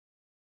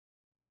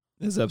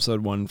This is episode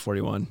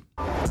 141.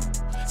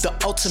 The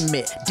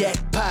Ultimate Deck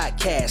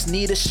Podcast.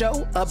 Need a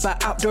show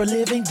about outdoor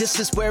living? This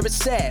is where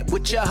it's at.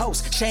 With your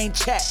hosts, Shane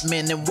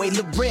Chapman and Way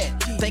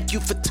Laurent. Thank you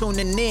for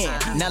tuning in.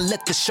 Now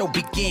let the show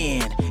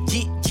begin.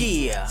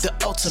 Yeah. The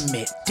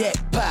Ultimate Deck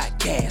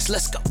Podcast.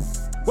 Let's go.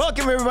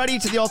 Welcome, everybody,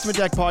 to the Ultimate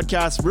Deck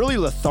Podcast. Really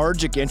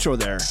lethargic intro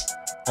there.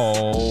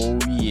 Oh,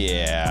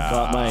 yeah.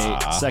 Got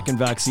my second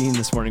vaccine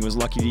this morning. Was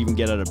lucky to even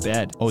get out of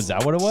bed. Oh, is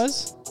that what it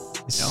was?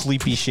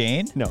 Sleepy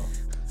Shane? No,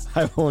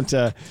 I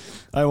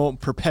won't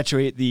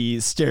perpetuate the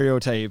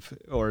stereotype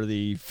or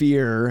the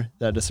fear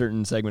that a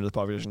certain segment of the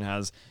population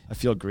has. I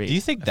feel great. Do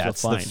you think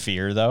that's the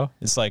fear, though?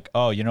 It's like,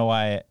 oh, you know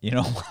why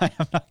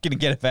I'm not going to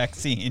get a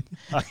vaccine?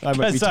 I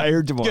might be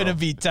tired tomorrow. I'm going to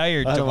be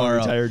tired tomorrow. I don't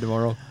want to be tired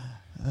tomormo.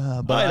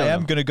 But I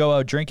am going to go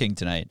out drinking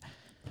tonight.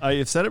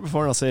 I've said it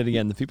before and I'll say it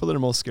again. The people that are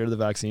most scared of the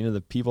vaccine are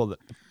the people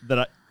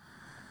the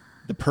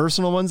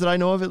personal ones that I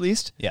know of, at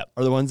least,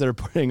 are the ones that are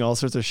putting all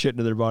sorts of shit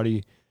into their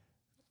body.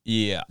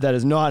 Yeah. That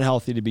is not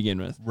healthy to begin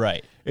with.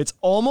 Right. It's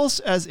almost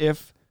as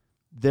if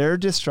their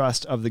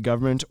distrust of the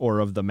government or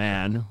of the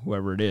man,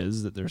 whoever it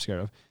is that they're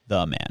scared of,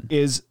 the man,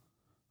 is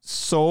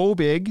so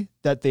big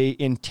that they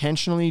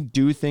intentionally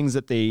do things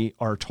that they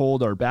are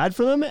told are bad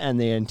for them, and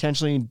they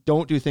intentionally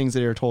don't do things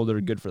that they are told that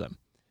are good for them.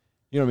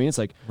 You know what I mean? It's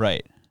like,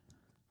 right.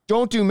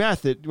 Don't do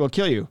meth. It will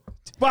kill you.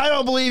 But I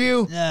don't believe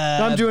you.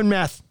 I'm doing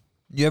meth.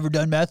 You ever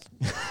done meth?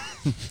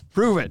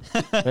 Prove it.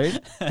 Right?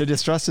 The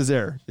distrust is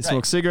there. They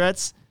smoke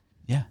cigarettes.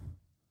 Yeah.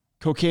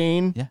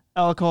 Cocaine. Yeah.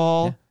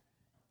 Alcohol. Yeah.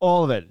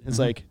 All of it. It's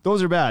like,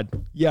 those are bad.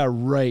 Yeah,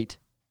 right.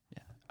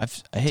 Yeah.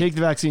 Take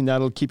the vaccine.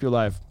 That'll keep you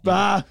alive. Yeah.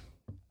 Bah!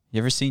 You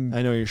ever seen?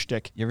 I know your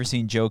shtick. You ever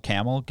seen Joe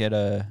Camel get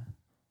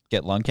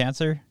lung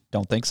cancer?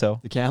 Don't think so.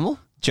 The camel?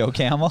 Joe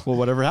Camel? Well,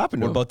 whatever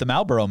happened to him? What about the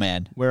Marlboro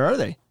Man? Where are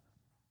they?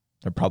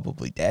 They're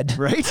probably dead.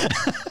 Right?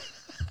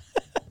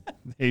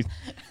 They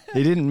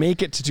didn't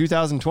make it to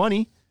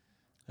 2020.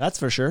 That's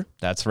for sure.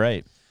 That's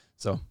right.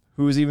 So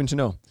who is even to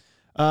know?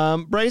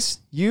 Bryce,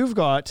 you've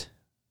got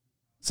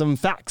some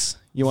facts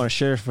you want to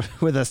share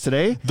with us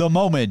today. The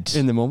moment.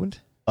 In the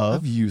moment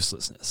of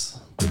uselessness.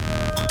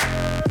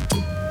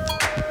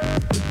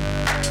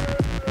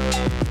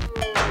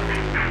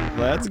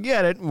 Let's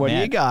get it. What do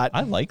you got?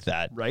 I like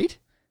that. Right?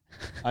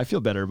 I feel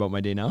better about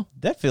my day now.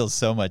 That feels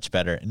so much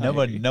better. No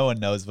one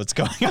knows what's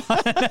going on.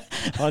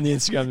 On the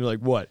Instagram, they're like,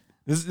 what?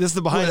 This is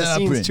the behind the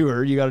scenes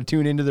tour. You got to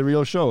tune into the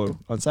real show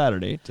on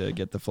Saturday to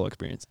get the full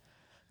experience.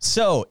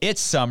 So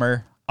it's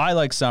summer. I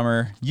like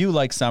summer. You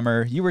like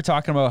summer. You were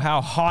talking about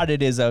how hot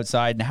it is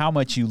outside and how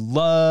much you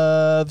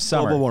love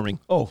summer. Global warming.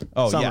 Oh,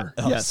 summer.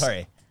 Yeah. Oh, yes.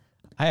 Sorry.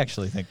 I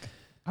actually think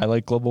I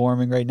like global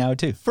warming right now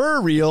too.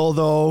 For real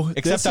though.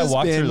 Except I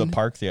walked through the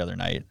park the other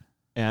night.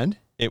 And?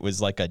 It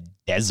was like a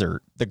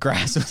desert. The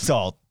grass was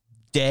all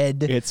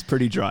dead. It's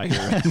pretty dry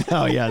here right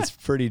now. Yeah, it's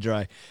pretty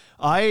dry.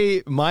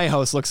 My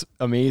house looks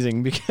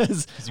amazing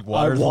because I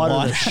water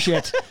the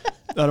shit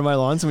out of my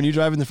lawn. So when you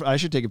drive in I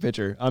should take a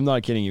picture. I'm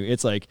not kidding you.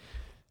 It's like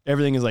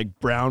everything is like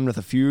brown with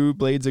a few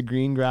blades of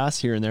green grass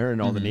here and there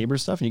and all the neighbor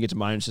stuff. And you get to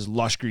mine, it's just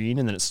lush green,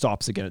 and then it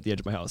stops again at the edge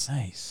of my house.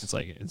 Nice.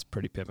 It's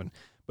pretty pippin'.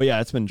 But yeah,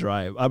 it's been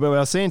dry. But what I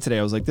was saying today,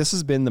 I was like, this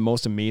has been the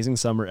most amazing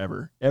summer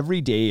ever. Every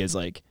day is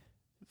like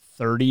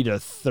 30 to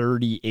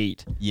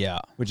 38. Yeah.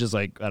 Which is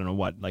like, I don't know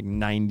what, like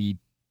 92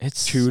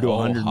 so to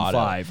 105.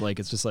 hot. Like,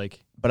 it's just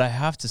like. But I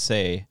have to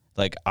say,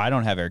 like, I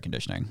don't have air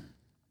conditioning.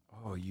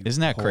 Oh, you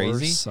Isn't that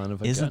crazy? Son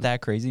of a Isn't gun.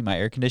 that crazy? My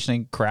air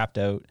conditioning crapped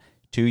out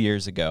 2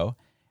 years ago.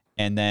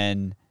 And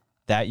then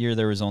that year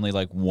there was only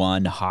like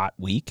one hot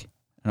week.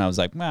 And I was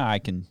like, I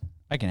can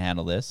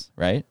handle this,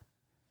 right?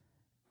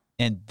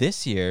 And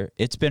this year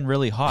it's been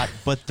really hot,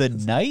 but the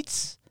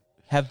nights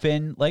have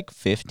been like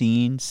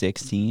 15,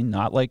 16,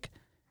 not like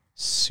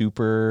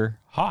super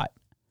hot.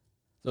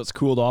 So it's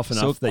cooled off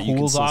enough that you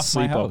can still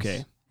sleep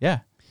okay. Yeah.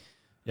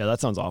 Yeah, that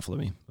sounds awful to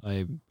me.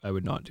 I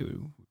would not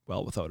do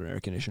well without an air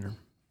conditioner.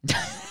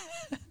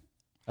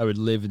 I would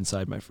live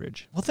inside my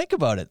fridge. Well, think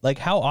about it. Like,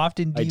 how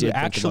often do you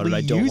actually use it?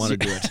 I don't want to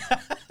do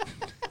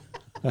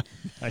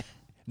it.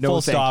 No,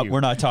 full stop. We're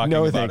not talking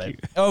about it.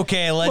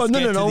 Okay, let's get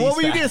to these What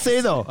were you facts. going to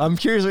say, though? I'm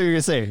curious what you're going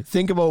to say.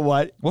 Think about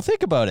what? Well,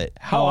 think about it.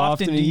 How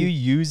often do you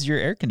use your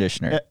air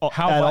conditioner? At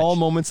How much? all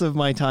moments of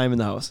my time in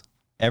the house.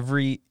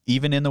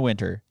 Even in the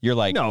winter. You're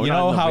like, No, you not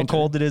know in the how winter.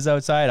 cold it is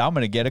outside? I'm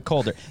going to get it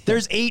colder.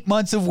 There's 8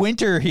 months of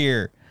winter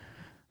here.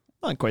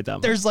 Not quite that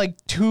much. There's like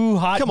 2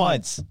 hot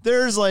months. On.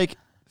 There's like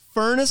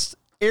furnace,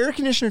 air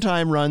conditioner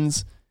time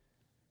runs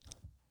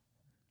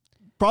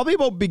probably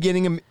about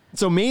beginning of,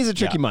 so May is a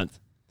tricky month.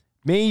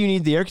 May, you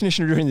need the air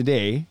conditioner during the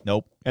day.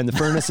 Nope. And the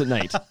furnace at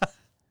night.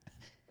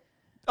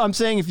 I'm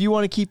saying if you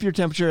want to keep your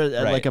temperature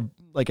at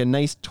like a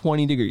nice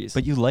 20 degrees.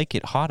 But you like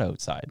it hot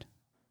outside.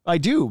 I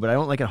do, but I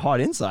don't like it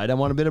hot inside. I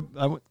want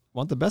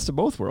want the best of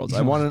both worlds.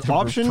 I want an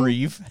option.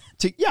 Reprieve.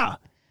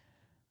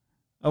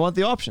 I want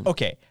the option.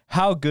 Okay.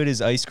 How good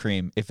is ice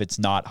cream if it's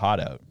not hot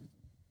out?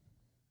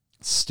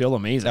 Still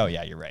amazing. Oh,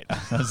 yeah, you're right.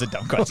 That was a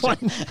dumb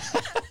question.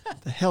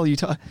 The hell are you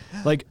talking?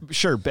 Like,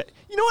 sure, but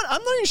you know what?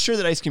 I'm not even sure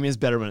that ice cream is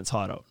better when it's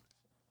hot out.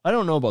 I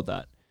don't know about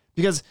that.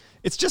 because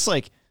it's just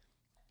like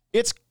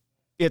it's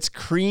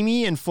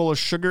creamy and full of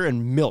sugar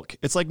and milk.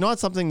 It's like not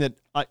something that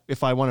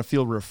if I want to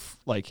feel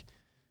like,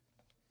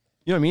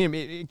 you know what I mean?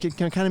 It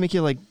can kind of make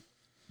you like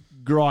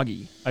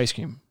groggy ice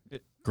cream.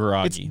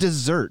 Groggy. It's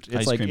dessert. It's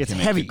Ice like cream it's can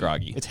make heavy. you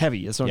groggy. It's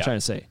heavy. That's what I'm trying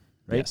to say.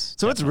 Right. Yes,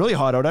 so it's really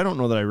hot out. I don't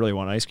know that I really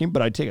want ice cream,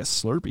 but I'd take a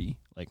Slurpee.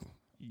 Like,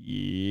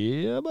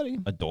 yeah, buddy.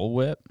 A Dole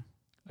Whip.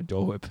 A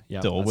Dole Whip.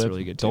 Yeah, Dole that's Whip.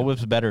 really good too. Dole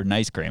Whip's better than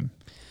ice cream.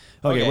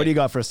 Okay, what do you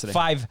got for us today?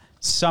 5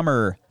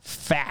 summer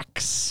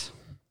facts.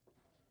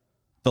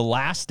 The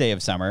last day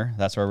of summer,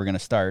 that's where we're going to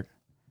start,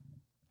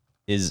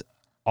 is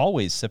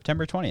always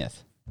September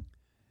 20th,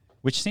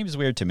 which seems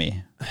weird to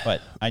me,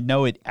 but I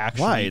know it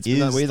actually Why? It's been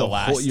that way the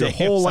last your day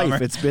whole of life.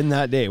 summer. It's been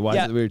that day. Why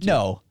is it weird to you?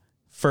 No.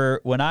 For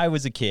when I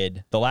was a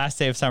kid, the last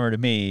day of summer to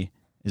me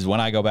is when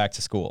I go back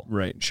to school.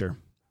 Right, sure.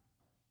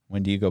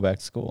 When do you go back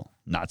to school?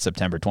 Not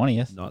September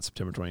 20th. Not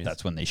September 20th.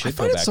 That's when they should I go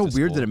find back it so to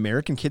weird school. that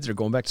American kids are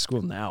going back to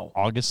school now.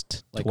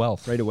 August 12th.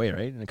 Like right away,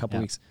 right? In a couple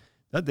weeks.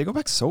 They go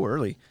back so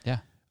early. Yeah.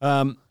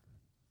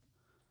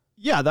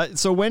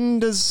 So when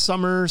does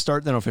summer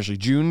start then officially?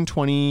 June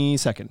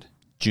 22nd.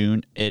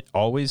 June. It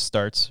always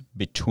starts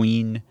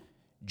between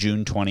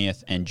June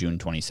 20th and June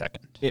 22nd.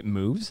 It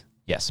moves?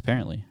 Yes,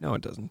 apparently. No,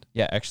 it doesn't.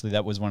 Yeah, actually,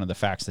 that was one of the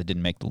facts that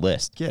didn't make the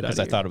list Get because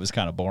outta I here. thought it was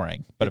kind of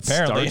boring. But It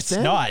apparently, starts it's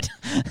then? not.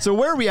 So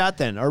where are we at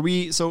then?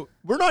 So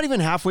we're not even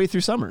halfway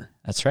through summer.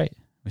 That's right.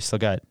 We still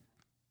got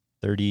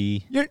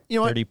 30, You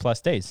know what? 30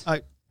 plus days.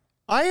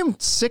 I am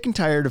sick and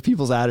tired of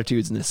people's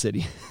attitudes in this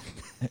city.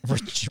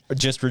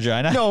 Just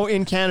Regina? No,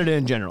 in Canada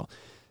in general.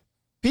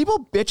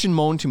 People bitch and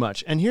moan too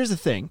much. And here's the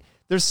thing.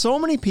 There's so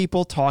many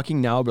people talking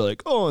now about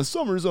like, oh,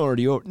 summer's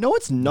already over. No,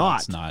 it's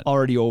not,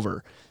 already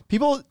over.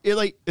 People,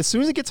 as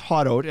soon as it gets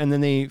hot out and then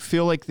they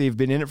feel like they've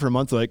been in it for a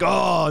month, they're like,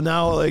 oh,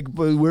 now, like,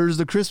 where's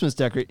the Christmas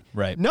decorate?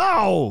 Right.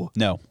 No.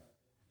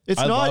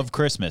 I love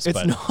Christmas, it's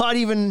but not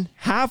even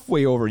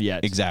halfway over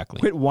yet. Exactly.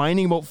 Quit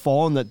whining about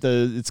fall and that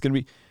it's going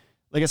to be,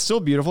 like, it's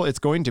still beautiful. It's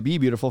going to be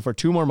beautiful for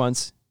 2 more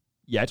months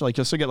yet. Like,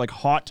 you'll still get, like,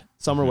 hot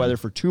summer weather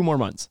for 2 more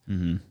months.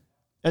 Mm-hmm.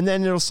 And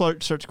then it'll start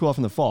to cool off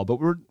in the fall.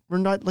 But we're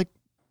not, like,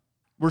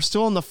 we're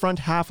still in the front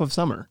half of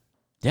summer.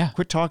 yeah,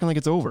 Quit talking like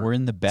it's over. we're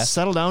in the best.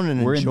 Settle down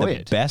and we're enjoy in the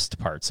it. best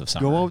parts of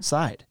summer. Go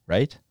outside.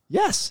 right?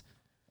 Yes.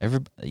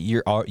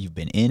 You've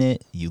been in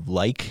it. You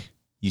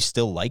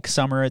still like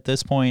summer at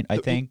this point, I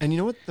think. And you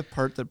know what the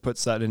part that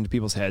puts that into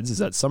people's heads is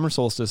that summer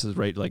solstice is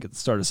right like at the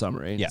start of summer,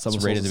 right? Yeah, Summer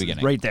it's right at the solstice is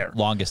beginning. right there.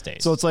 Longest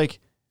days. So it's like,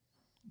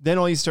 then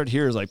all you start to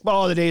hear is like,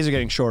 well, the days are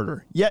getting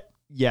shorter. Yet,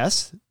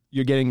 yes,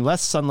 you're getting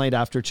less sunlight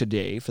after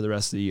today for the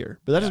rest of the year.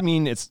 But that doesn't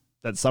mean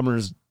that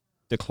summer's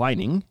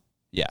declining.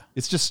 yeah,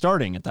 It's just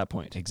starting at that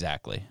point.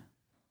 exactly.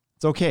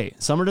 It's okay.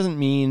 Summer doesn't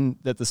mean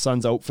that the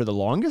sun's out for the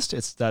longest.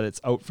 It's that it's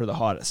out for the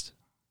hottest.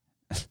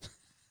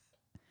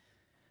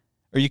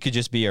 Or you could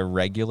just be a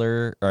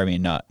regular, or I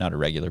mean, not a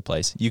regular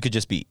place. You could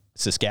just be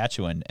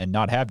Saskatchewan and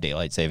not have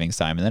daylight savings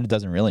time, and then it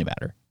doesn't really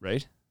matter.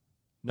 Right?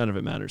 None of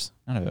it matters.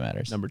 None of it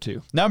matters. Number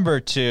 2. Number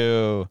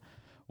 2,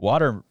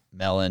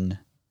 watermelon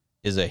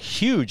is a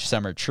huge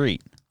summer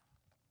treat,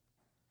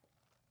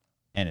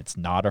 and it's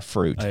not a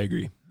fruit. I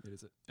agree. It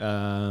is.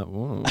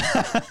 Whoa.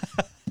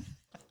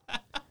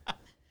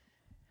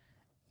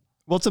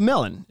 Well, it's a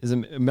melon.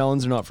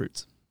 Melons are not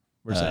fruits.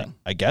 We're saying.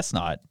 I guess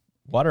not.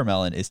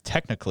 Watermelon is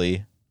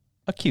technically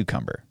a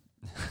cucumber.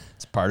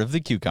 It's part of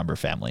the cucumber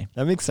family.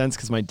 That makes sense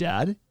because my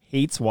dad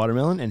hates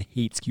watermelon and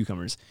hates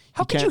cucumbers.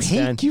 How could you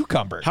hate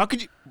cucumber? How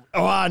could you?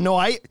 Oh, no,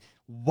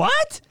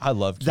 what? I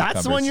love cucumbers.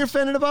 That's the one you're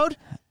offended about?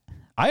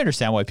 I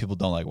understand why people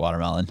don't like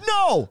watermelon.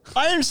 No,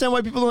 I understand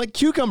why people don't like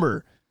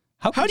cucumber.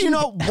 How do you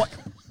not?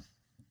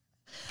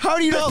 How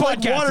do you not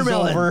like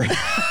watermelon?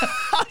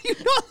 How do you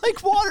not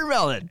like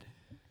watermelon?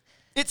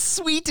 It's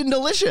sweet and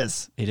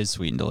delicious It is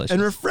sweet and delicious.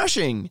 and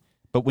refreshing.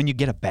 But when you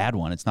get a bad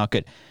one, it's not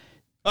good.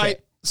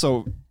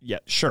 So yeah,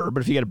 sure.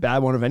 But if you get a bad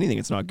one of anything,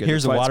 it's not good.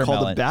 Here's That's a why it's watermelon.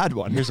 called a bad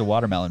one. Here's a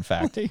watermelon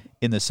fact.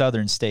 In the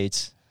southern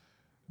states,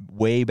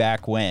 way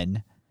back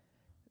when,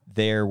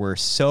 there were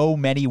so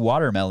many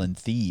watermelon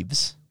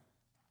thieves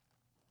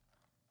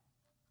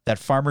that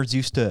farmers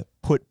used to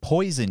put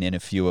poison in a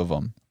few of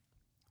them.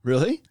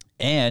 Really?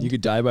 And You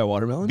could die by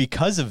watermelon?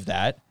 because of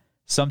that,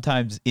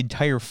 sometimes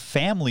entire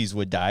families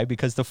would die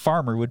because the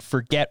farmer would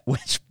forget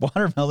which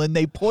watermelon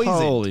they poisoned.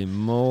 Holy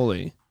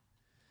moly.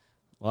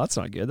 Well, that's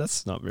not good.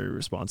 That's not very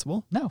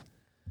responsible. No.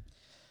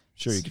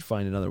 Sure, you could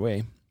find another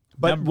way.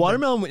 But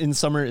watermelon in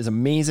summer is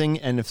amazing.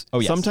 And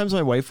sometimes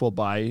my wife will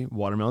buy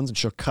watermelons and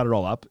she'll cut it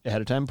all up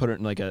ahead of time, put it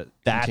in like a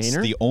container. That's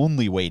the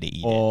only way to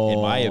eat it,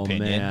 in my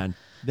opinion. Man.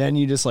 Then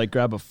you just like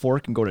grab a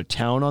fork and go to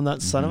town on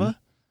that son of a.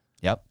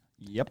 Yep.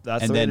 Yep,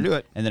 that's the way to do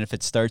it. And then if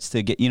it starts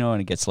to get, and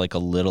it gets like a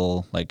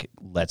little, like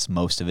lets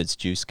most of its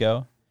juice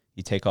go,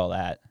 you take all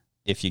that,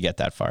 if you get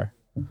that far.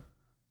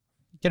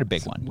 Get a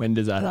big one. When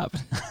does that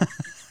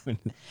happen?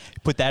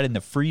 Put that in the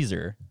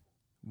freezer.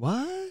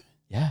 What?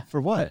 Yeah. For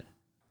what?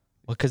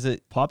 Well, because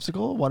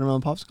Popsicle?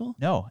 Watermelon popsicle?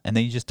 No. And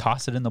then you just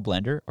toss it in the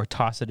blender or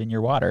toss it in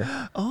your water.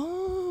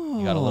 Oh.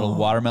 You got a little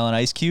watermelon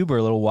ice cube or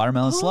a little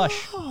watermelon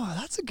slush. Oh,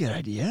 that's That's a good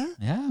idea.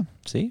 Yeah.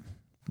 See?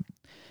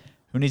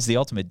 Who needs the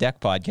Ultimate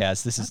Deck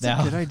podcast? This is That's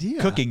now a good idea.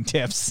 cooking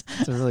tips.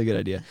 That's a really good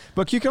idea.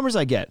 But cucumbers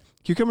I get.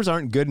 Cucumbers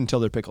aren't good until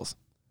they're pickles.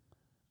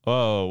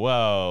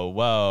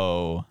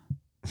 Whoa.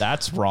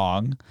 That's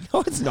wrong.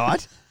 No, it's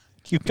not.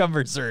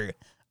 Cucumbers are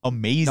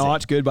amazing.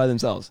 Not good by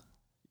themselves.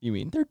 You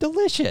mean? They're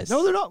delicious.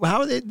 No, they're not. How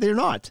are they? They're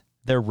not.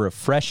 They're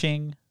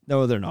refreshing.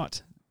 No, they're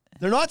not.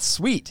 They're not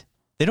sweet.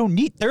 They don't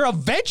need. They're a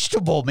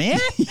vegetable, man.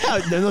 Yeah,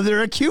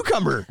 they're a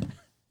cucumber.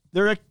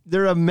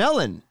 They're a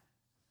melon.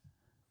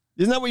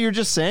 Isn't that what you're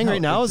just saying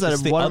right now? Is that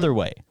it's the other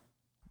way?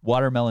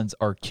 Watermelons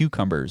are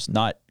cucumbers,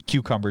 not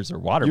cucumbers or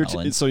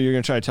watermelons. So you're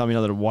gonna try to tell me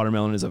now that a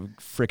watermelon is a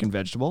freaking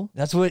vegetable?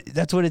 That's what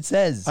it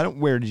says.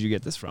 Where did you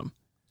get this from?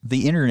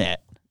 The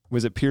internet.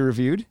 Was it peer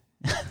reviewed?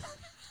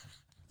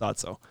 Thought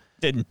so.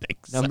 Didn't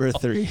think so. Number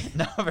 3.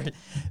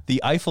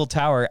 The Eiffel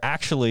Tower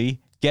actually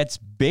gets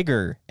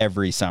bigger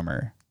every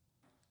summer.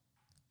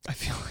 I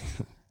feel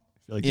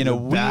like In a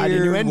bad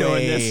weird innuendo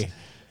way. in this.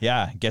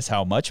 Yeah, guess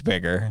how much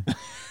bigger?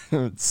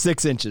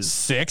 6 inches.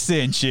 6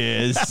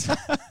 inches.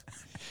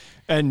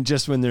 And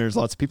just when there's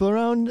lots of people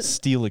around.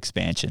 Steel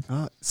expansion.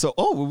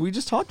 We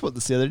just talked about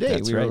this the other day.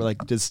 That's we were right. like,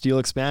 does steel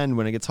expand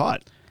when it gets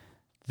hot?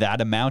 That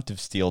amount of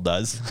steel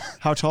does.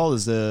 How tall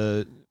is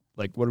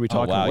what are we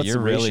talking about? What's you're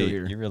the ratio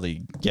here? you're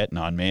really getting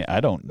on me. I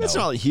don't know. It's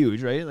not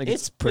huge, right? Like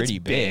It's pretty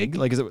big.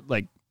 Like, is it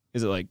like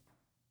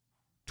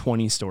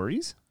 20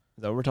 stories? Is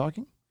that what we're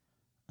talking?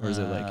 Or is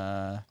it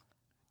like,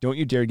 don't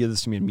you dare give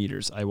this to me in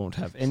meters. I won't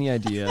have any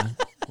idea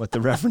what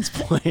the reference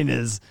point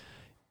is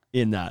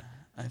in that.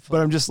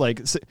 But I'm just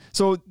like,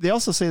 so they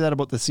also say that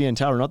about the CN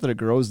Tower, not that it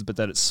grows, but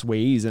that it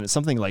sways, and it's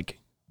something like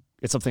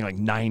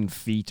 9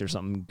 feet or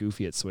something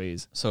goofy. It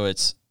sways. So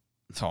it's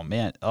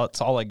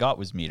all I got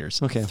was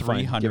meters. Okay,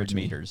 fine. Give it 300 to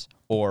me. meters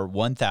or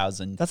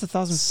 1,000. That's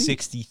 1,000 feet.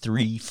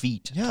 63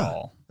 feet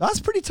tall.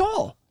 That's pretty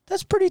tall.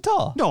 That's pretty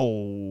tall.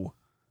 No,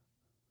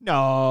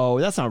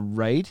 that's not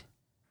right.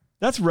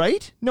 That's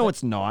right. No,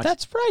 it's not.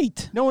 That's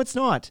right. No, it's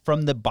not.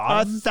 From the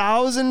bottom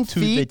 1,000 to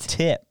feet. the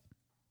tip.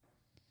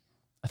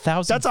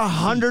 1,000. That's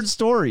 100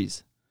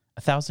 stories.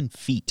 1,000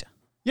 feet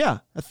Yeah,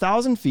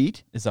 1,000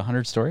 feet is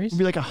 100 stories. would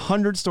be like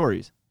 100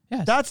 stories.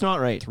 Yeah, That's not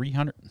right.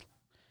 300.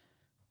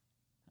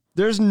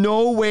 There's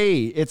no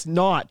way it's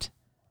not.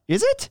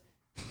 Is it?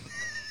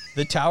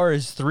 The tower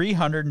is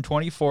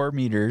 324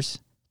 meters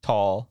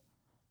tall,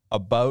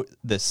 about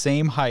the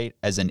same height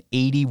as an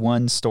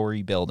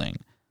 81-story building.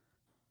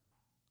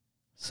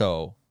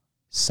 So,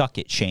 suck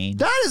it, Shane.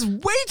 That is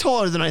way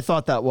taller than I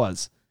thought that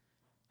was.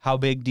 How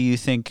big do you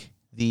think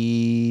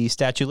the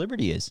Statue of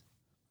Liberty is?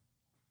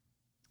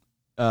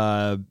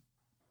 It's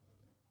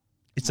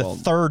a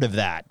third of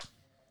that.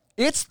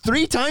 It's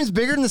 3 times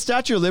bigger than the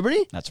Statue of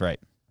Liberty? That's right.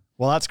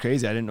 Well, that's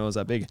crazy. I didn't know it was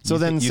that big. So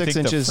then you 6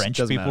 think inches the French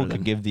doesn't people matter could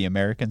then. give the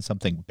Americans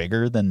something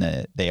bigger than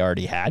they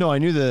already had? No, I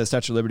knew the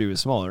Statue of Liberty was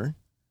smaller.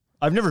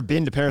 I've never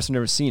been to Paris. I've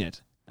never seen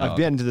it. I've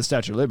been to the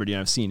Statue of Liberty and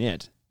I've seen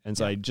it. And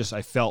so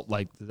I felt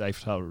like the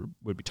Eiffel Tower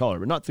would be taller,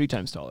 but not 3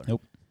 times taller.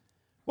 Nope.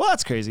 Well,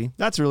 that's crazy.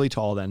 That's really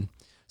tall then.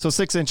 So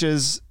 6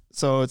 inches.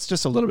 So it's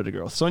just a little bit of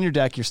growth. So on your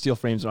deck, your steel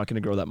frame's not going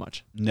to grow that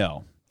much.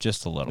 No,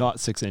 just a little. Not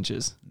 6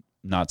 inches.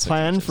 Not 6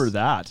 Plan inches. for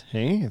that.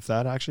 Hey, if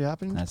that actually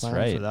happened, That's plan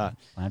right. for that.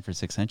 Plan for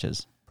 6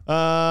 inches.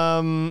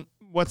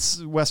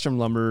 What's Western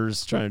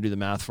Lumber's trying to do the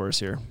math for us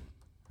here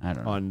I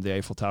don't know. on the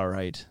Eiffel Tower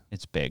height?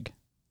 It's big.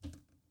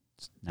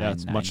 Yeah,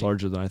 it's much 990.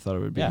 larger than I thought it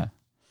would be. Yeah.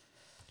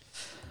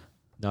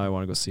 Now I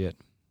want to go see it.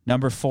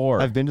 Number 4.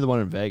 I've been to the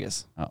one in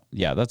Vegas. Oh,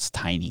 yeah, that's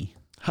tiny.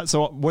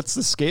 So what's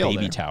the scale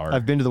Baby there? tower.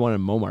 I've been to the one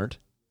in Momart.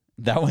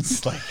 That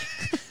one's like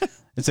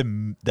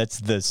that's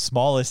the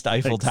smallest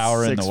Eiffel Like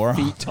Tower in 6 the world.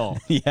 feet tall.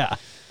 Yeah.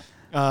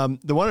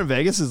 The one in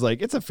Vegas is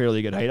it's a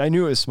fairly good height. I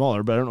knew it was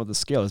smaller, but I don't know what the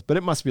scale is. But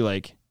it must be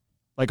like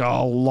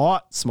a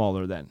lot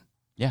smaller then.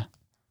 Yeah.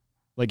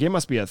 Like it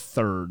must be a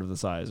third of the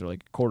size or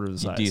like a quarter of the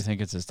size. Do you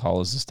think it's as tall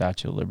as the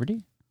Statue of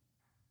Liberty?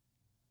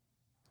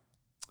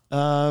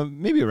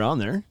 Maybe around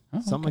there.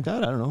 Oh, Something like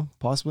that. I don't know.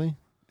 Possibly.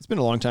 It's been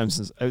a long time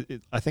since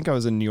I think I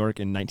was in New York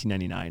in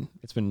 1999.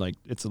 It's been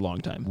it's a long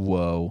time.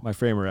 Whoa. My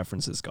frame of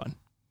reference is gone.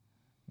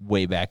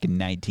 Way back in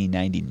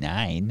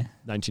 1999.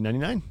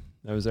 1999.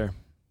 I was there.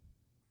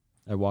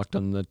 I walked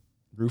on the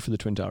roof of the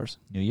Twin Towers.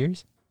 New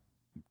Year's?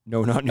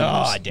 No, not New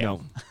Oh, Year's. damn.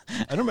 No.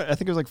 I don't remember. I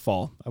think it was like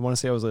fall. I want to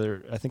say I was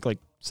there. I think like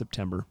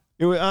September.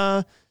 It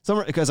was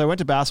summer because I went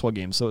to basketball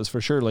games, so it was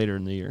for sure later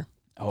in the year.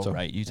 Oh, So,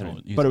 right. You anyway.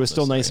 told, you But it told was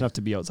still us, nice right? enough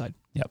to be outside.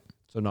 Yep.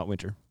 So not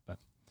winter. But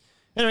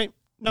anyway,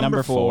 number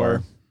Number 4.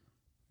 4.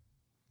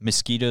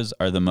 Mosquitoes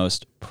are the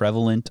most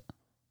prevalent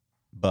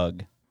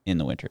bug in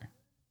the winter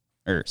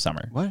or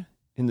summer. What?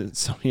 In the In the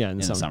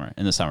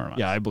summer months.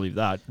 Yeah, I believe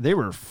that. They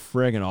were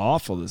friggin'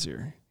 awful this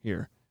year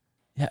here.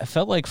 Yeah, it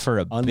felt like for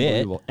a bit.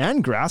 Unbelievable.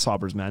 And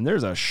grasshoppers, man.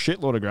 There's a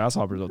shitload of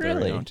grasshoppers out there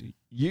Really? right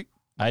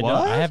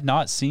now. I have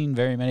not seen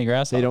very many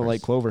grasshoppers. They don't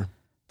like clover.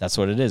 That's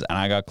what it is. And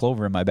I got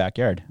clover in my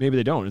backyard. Maybe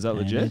they don't. Is that And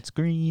legit? it's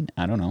green.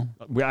 I don't know.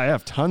 I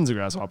have tons of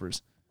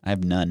grasshoppers. I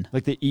have none.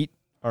 Like they eat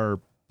our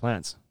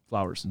plants,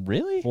 flowers,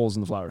 Really? holes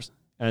in the flowers.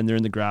 and they're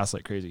in the grass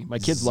like crazy. My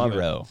kids love it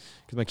Zero.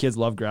 because my kids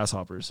love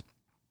grasshoppers.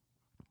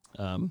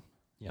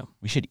 Yeah.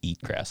 We should eat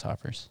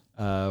grasshoppers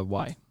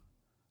Why?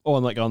 Oh,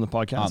 and like on the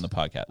podcast? on the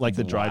podcast. Like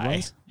the dried Why?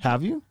 ones?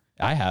 Have you?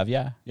 I have,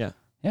 yeah. Yeah.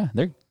 Yeah,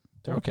 they're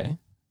okay.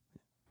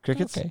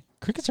 Crickets? Okay.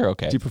 Crickets are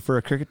okay. Do you prefer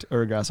a cricket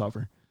or a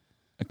grasshopper?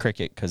 A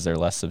cricket because they're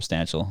less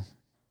substantial.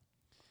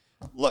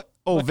 Look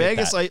at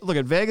Vegas. that. Look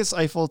at Vegas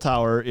Eiffel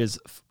Tower is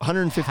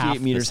 158 Half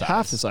the meters,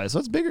 half size. the size. So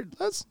it's bigger.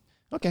 That's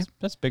okay.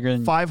 That's bigger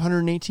than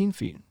 518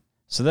 feet.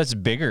 So that's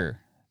bigger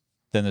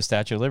than the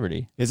Statue of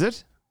Liberty Is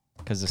it?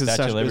 because the 'Cause the Statue of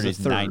statue is Liberty a is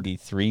third.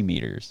 93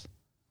 meters.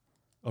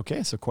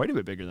 Okay, so quite a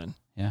bit bigger then.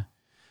 Yeah.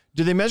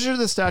 Do they measure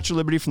the Statue of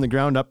Liberty from the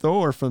ground up though,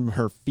 or from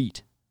her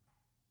feet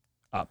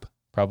up?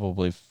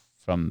 Probably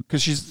from,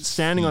 Because she's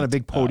standing on a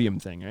big Feet up. podium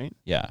thing, right?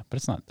 yeah, but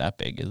it's not that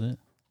big, is it?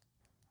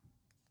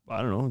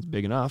 I don't know. It's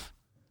big enough.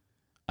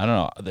 I don't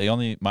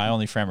know. My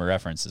only frame of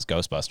reference is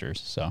Ghostbusters.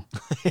 So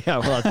Yeah,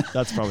 well,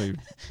 that's probably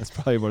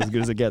about as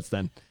good as it gets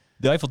then.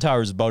 the Eiffel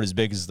Tower is about as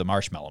big as the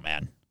Marshmallow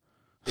Man.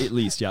 At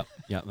least, yeah.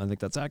 Yeah, I think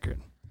that's accurate.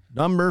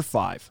 Number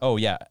 5. Oh,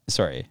 yeah.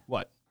 Sorry.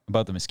 What?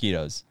 About the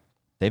mosquitoes.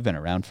 They've been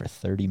around for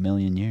 30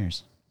 million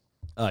years.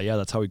 Yeah,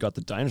 that's how we got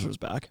the dinosaurs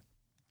back.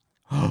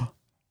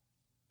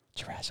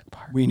 Jurassic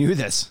Park. We knew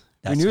this.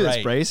 That's we knew this,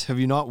 right. Bryce. Have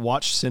you not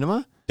watched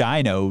cinema?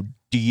 Dino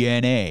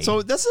DNA.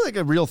 So that's like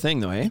a real thing,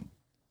 though, eh?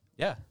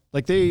 yeah.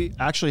 Like they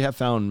actually have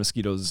found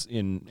mosquitoes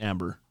in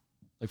amber,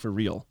 like for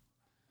real.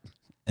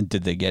 And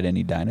did they get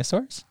any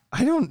dinosaurs?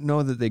 I don't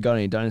know that they got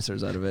any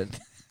dinosaurs out of it.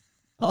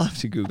 I'll have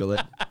to Google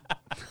it.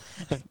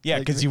 Yeah,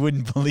 Like- because you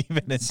wouldn't believe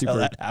it until Super.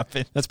 that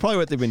happened. That's probably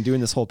what they've been doing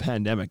this whole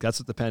pandemic. That's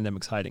what the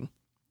pandemic's hiding.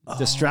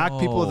 Distract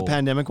people with the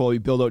pandemic while we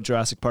build out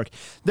Jurassic Park.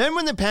 Then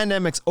when the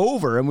pandemic's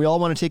over and we all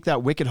want to take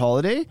that wicked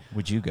holiday,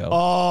 Would you go?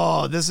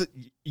 oh,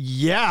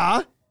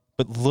 yeah.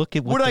 But look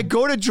at what Would I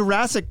go to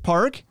Jurassic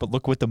Park? But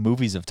look what the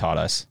movies have taught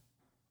us.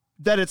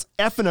 That it's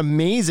effing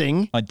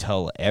amazing.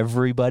 Until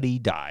everybody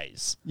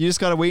dies. You just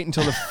got to wait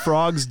until the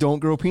frogs don't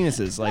grow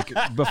penises. Like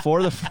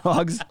before the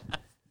frogs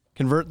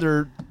convert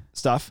their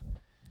stuff.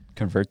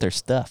 Convert their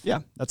stuff. Yeah,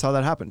 that's how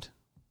that happened.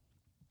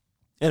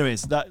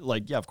 Anyways,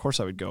 yeah, of course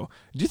I would go.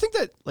 Do you think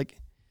that like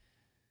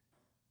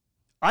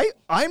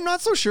I'm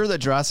not so sure that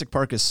Jurassic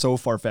Park is so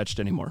far-fetched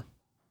anymore.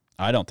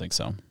 I don't think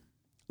so.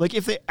 Like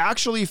if they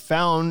actually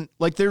found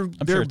like they're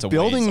sure it's a ways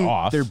building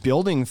off. they're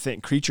building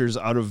creatures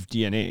out of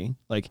DNA.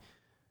 Like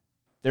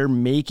they're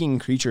making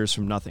creatures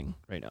from nothing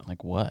right now.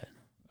 Like what?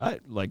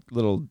 Like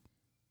little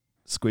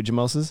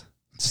squidgemouses.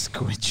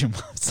 Squid.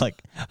 It's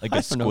like a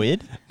don't know.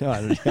 squid. No,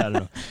 I don't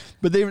know.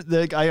 But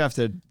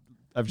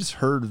I've just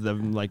heard of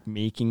them like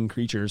making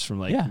creatures from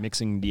like Yeah.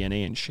 mixing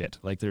DNA and shit.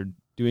 Like they're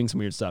doing some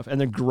weird stuff and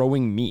they're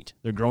growing meat.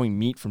 They're growing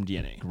meat from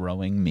DNA.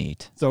 Growing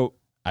meat. So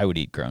I would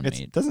eat grown it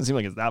meat. doesn't seem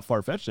like it's that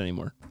far fetched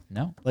anymore.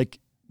 No. Like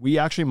we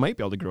actually might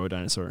be able to grow a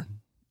dinosaur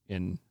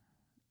in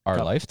Our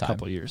a lifetime.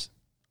 couple of years.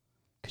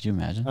 Could you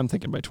imagine? I'm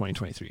thinking by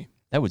 2023.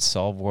 That would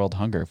solve world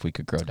hunger if we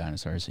could grow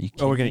dinosaurs. Are you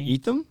Oh, we're kidding gonna me?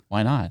 eat them?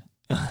 Why not?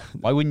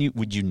 Why wouldn't you?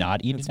 Would you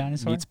not eat a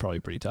dinosaur? Meat's probably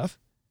pretty tough.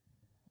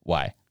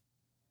 Why?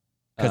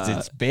 Because Uh,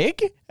 it's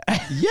big?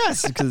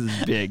 Yes, because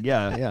it's big.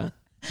 Yeah.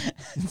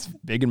 It's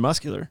big and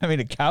muscular. I mean,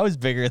 a cow is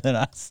bigger than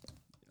us.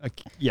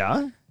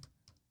 Yeah.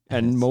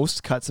 And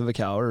most cuts of a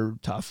cow are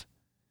tough.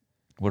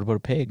 What about a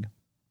pig?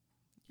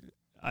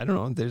 I don't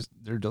know.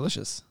 They're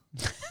delicious.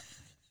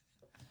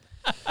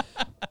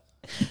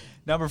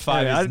 Number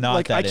 5 Anyway, is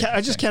not that I just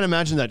interesting. can't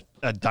imagine that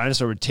a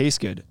dinosaur would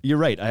taste good. You're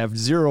right. I have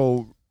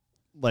zero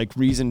like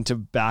reason to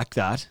back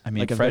that. I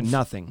mean, like, I've Fred- got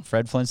nothing.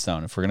 Fred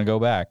Flintstone, if we're going to go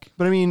back.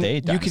 But I mean, They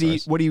ate you could eat.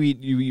 dinosaurs. What do you eat?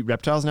 You eat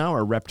reptiles now?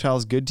 Are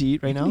reptiles good to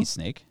eat right You now? can eat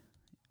snake.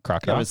 Yeah,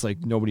 Crocodile. but it's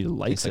like nobody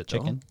likes Tastes like it though.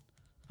 chicken.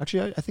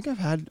 Actually, I think I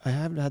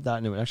haven't had that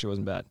and it actually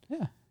wasn't bad.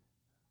 Yeah.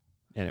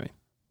 Anyway,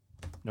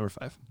 number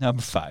 5.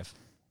 Number 5.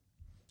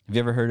 Have you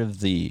ever heard of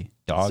the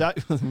dog?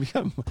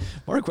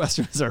 Mark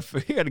Western is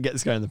we got to get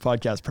this guy on the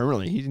podcast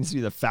permanently. He needs to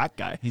be the fat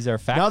guy. He's our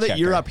fact Now that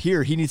you're checker. up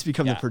here, he needs to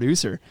become the Yeah.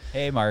 producer.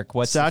 Hey, Mark,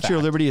 what's the Statue of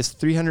fact? Liberty is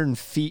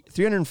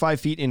 305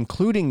 feet,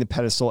 including the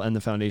pedestal and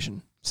the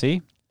foundation.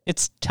 See?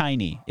 It's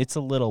tiny. It's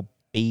a little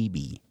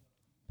baby.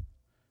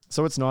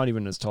 So it's not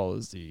even as tall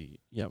as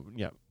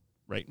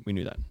right. We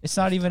knew that. It's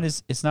not even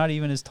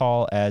as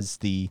tall as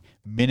the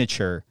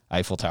miniature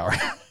Eiffel Tower.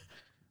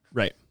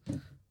 Right.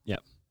 Yeah.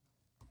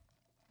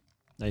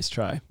 Nice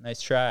try.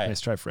 Nice try. Nice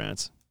try,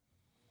 France.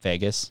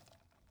 Vegas.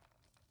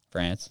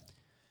 France.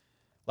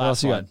 What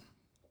else you got?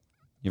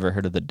 You ever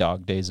heard of the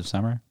dog days of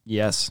summer?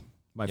 Yes.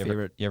 My You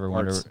favorite. ever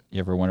parts.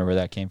 wonder where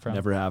that came from?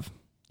 Never have.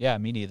 Yeah,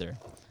 me neither.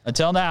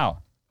 Until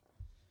now.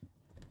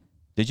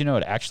 Did you know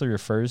it actually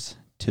refers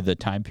to the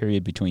time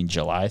period between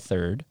July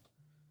 3rd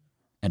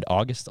and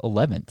August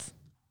 11th?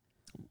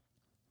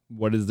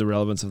 What is the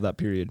relevance of that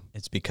period?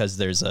 It's because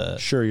there's a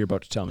Sure, you're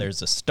about to tell me.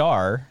 there's a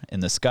star in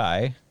the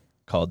sky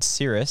called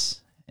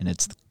Sirius, and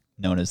it's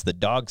known as the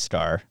dog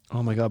star.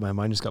 Oh my God, my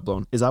mind just got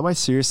blown. Is that why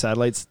Sirius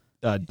Satellite's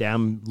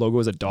damn logo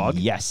is a dog?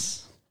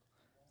 Yes.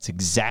 It's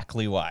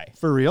exactly why.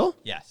 For real?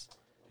 Yes.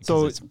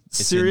 So Because it's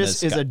in Sirius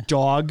the is sky. a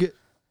dog.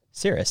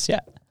 Sirius, yeah.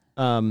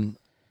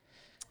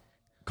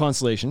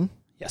 constellation.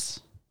 Yes.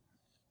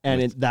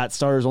 And that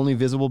star is only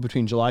visible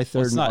between July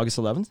 3rd and August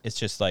 11th? It's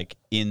just like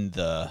in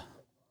the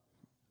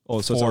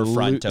so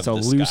forefront it's of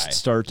a the loose sky.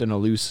 start and a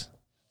loose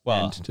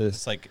end.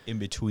 It's like in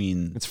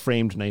between. It's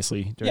framed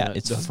nicely.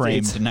 It's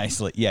framed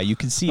nicely. Yeah, you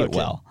can see it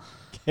well.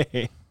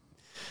 Okay.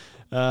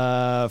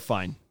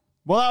 Fine.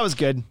 Well, that was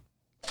good.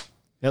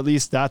 At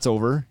least that's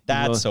over.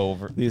 That's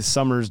over. The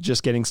summer's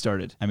just getting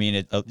started. I mean,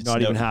 it's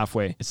not even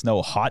halfway. It's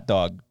no hot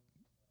dog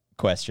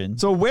question.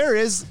 So where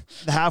is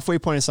the halfway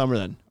point of summer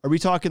then? Are we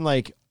talking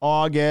like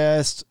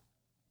August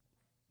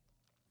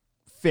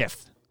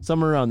 5th?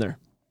 Somewhere around there.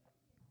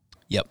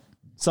 Yep.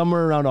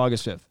 Somewhere around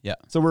August 5th. Yeah.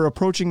 So we're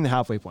approaching the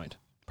halfway point.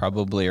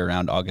 Probably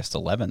around August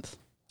 11th.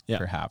 Yeah.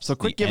 Perhaps. So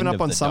quit giving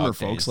up on summer,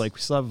 folks. Like, we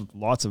still have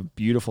lots of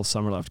beautiful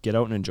summer left. Get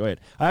out and enjoy it.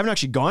 I haven't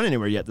actually gone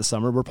anywhere yet this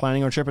summer. We're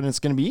planning our trip, and it's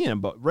going to be in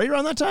about right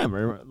around that time,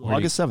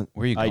 August 7th.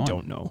 Where are you going? I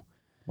don't know.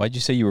 Why'd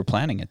you say you were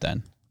planning it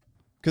then?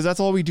 Because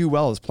that's all we do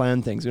well is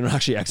plan things. We don't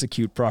actually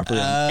execute properly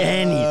on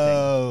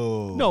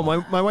anything. No,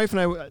 my wife and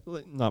I,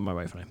 not my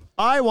wife and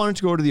I wanted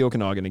to go to the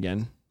Okanagan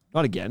again.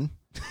 Not again.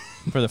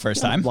 For the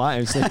first time?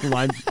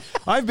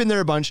 I've been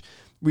there a bunch.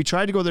 We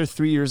tried to go there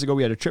 3 years ago.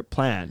 We had a trip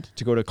planned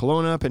to go to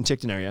Kelowna,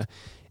 Penticton area.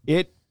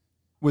 It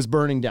was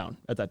burning down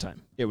at that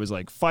time. It was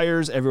like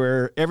fires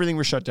everywhere. Everything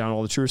was shut down.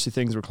 All the touristy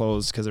things were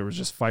closed because there was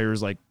just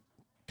fires like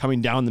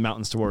coming down the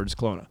mountains towards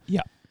Kelowna.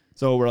 Yeah.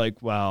 So we're like,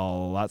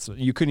 well,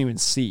 you couldn't even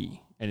see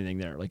anything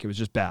there. Like, it was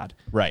just bad.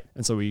 Right.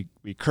 And so we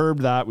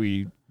curbed that.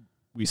 We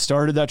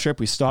started that trip.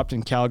 We stopped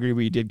in Calgary.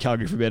 We did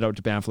Calgary for a bit, out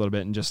to Banff a little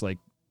bit, and just like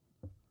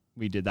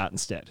we did that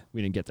instead.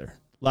 We didn't get there.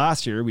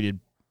 Last year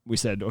we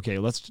said, okay,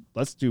 let's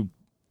do,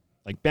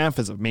 like, Banff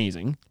is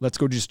amazing. Let's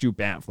go just do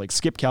Banff. Like,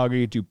 skip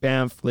Calgary, do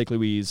Banff, Lake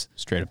Louise,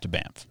 straight up to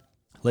Banff,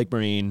 Lake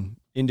Marine,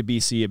 into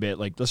BC a bit.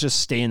 Like, let's just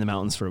stay in the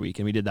mountains for a week.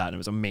 And we did that, and it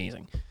was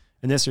amazing.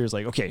 And this year is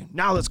like, okay,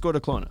 now let's go to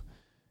Kelowna.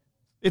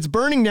 It's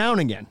burning down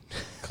again.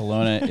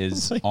 Kelowna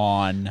is like,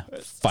 on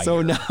fire.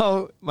 So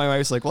now my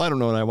wife's like, well, I don't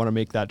know, and I want to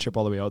make that trip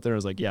all the way out there. I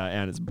was like, yeah,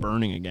 and it's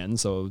burning again,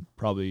 so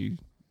probably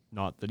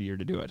not the year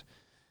to do it.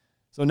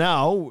 So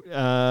now,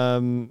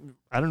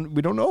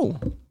 we don't know.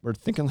 We're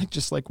thinking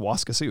just like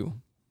Waskesiu.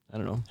 I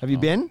don't know. Have you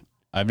been?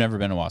 I've never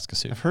been to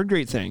Waskesiu. I've heard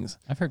great things.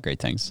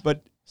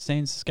 But stay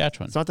in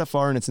Saskatchewan. It's not that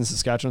far, and it's in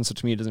Saskatchewan, so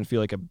to me it doesn't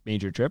feel like a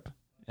major trip.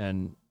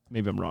 And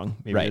maybe I'm wrong.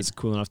 Maybe it's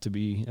cool enough to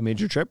be a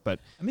major trip, but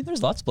I mean,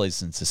 there's lots of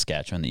places in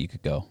Saskatchewan that you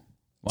could go.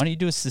 Why don't you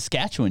do a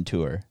Saskatchewan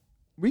tour?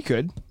 We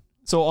could.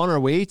 So on our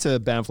way to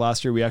Banff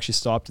last year, we actually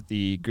stopped at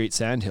the Great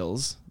Sand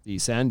Hills, the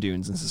sand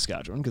dunes in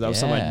Saskatchewan, because that was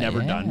something I'd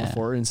never done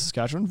before in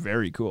Saskatchewan.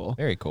 Very cool.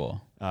 Very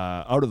cool.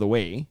 Out of the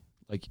way,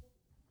 like.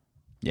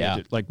 Yeah.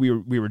 Like we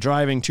were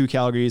driving to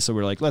Calgary, so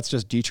we're like, let's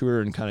just detour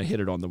and kind of hit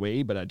it on the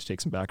way, but I had to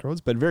take some back roads,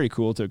 but very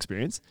cool to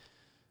experience.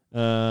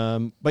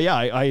 But yeah,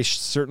 I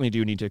certainly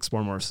do need to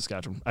explore more of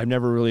Saskatchewan. I've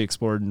never really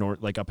explored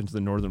up into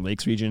the Northern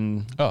Lakes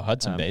region. Oh,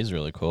 Hudson Bay is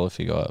really cool if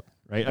you go up.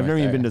 Right. I've never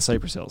even been to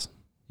Cypress Hills.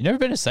 You never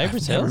been to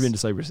Cypress Hills? Never been to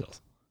Cypress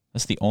Hills.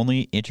 That's the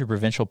only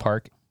interprovincial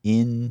park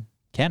in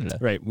Canada.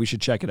 Right. We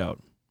should check it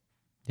out.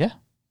 Yeah.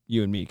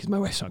 You and me, because my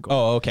wife's not going.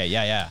 Oh, okay.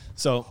 Yeah.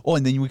 So. Oh,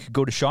 and then we could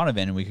go to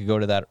Shaunavon and we could go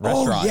to that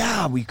restaurant. Oh,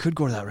 yeah. We could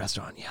go to that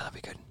restaurant. Yeah, that'd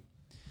be good.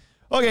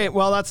 Okay,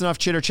 well, that's enough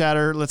chitter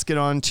chatter. Let's get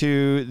on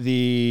to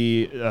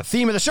the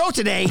theme of the show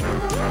today.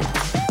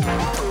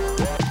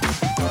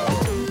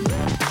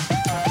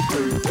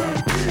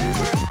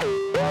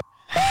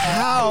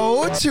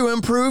 How to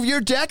improve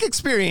your deck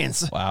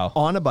experience. Wow.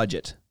 On a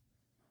budget.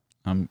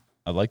 I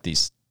like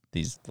these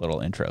little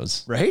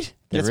intros. Right?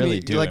 They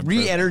really do. Like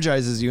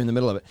re-energizes you in the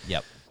middle of it.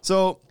 Yep.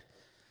 So,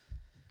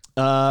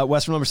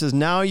 Western Lumber says,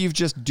 now you've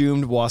just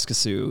doomed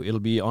Waskesiu. It'll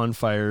be on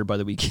fire by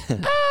the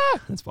weekend.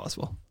 That's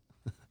possible.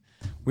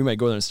 We might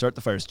go there and start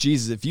the fires.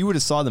 Jesus, if you would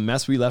have saw the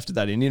mess we left at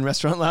that Indian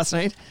restaurant last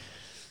night.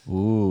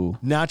 Ooh.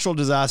 Natural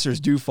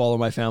disasters do follow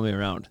my family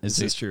around. Is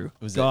this true?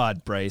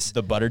 God, Bryce.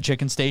 The butter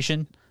chicken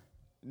station?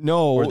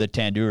 No. Or the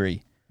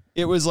tandoori?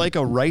 It was like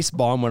a rice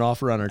bomb went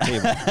off around our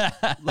table.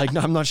 Like,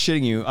 no, I'm not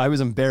shitting you. I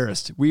was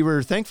embarrassed. We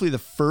were thankfully the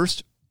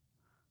first,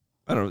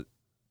 I don't know.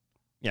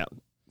 Yeah.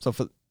 So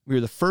we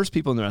were the first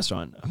people in the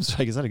restaurant. I was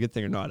like, is that a good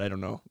thing or not? I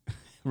don't know.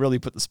 Really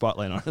put the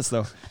spotlight on us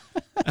though.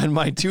 And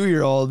my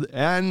 2-year-old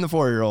and the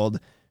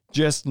 4-year-old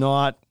just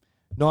not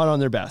on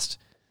their best.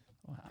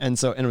 Wow.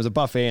 And it was a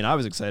buffet and I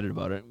was excited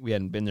about it. We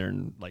hadn't been there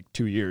in like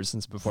 2 years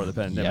since before the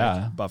pandemic.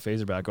 Yeah.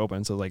 Buffets are back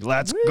open. So like,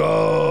 let's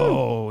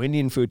go.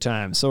 Indian food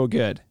time. So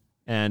good.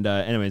 And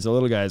anyways, the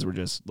little guys were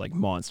just like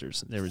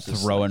monsters. They were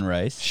just throwing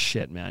rice.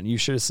 Shit, man. You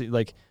should have seen,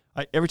 like,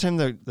 every time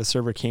the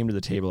server came to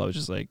the table, I was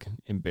just like,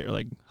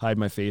 hide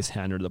my face,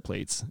 hand her the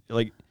plates.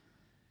 Like,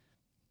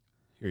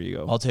 here you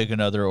go. I'll take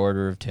another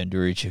order of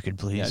tandoori chicken,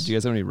 please. Yeah, do you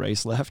guys have any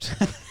rice left?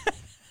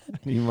 I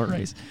need more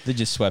rice. They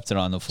just swept it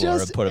on the floor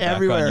just and put it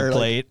everywhere. back on your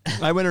plate.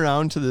 Like, I went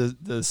around to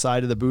the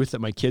side of the booth that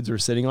my kids were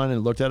sitting on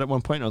and looked at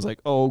one point and I was like,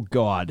 oh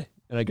God.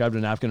 And I grabbed a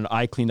napkin and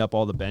I cleaned up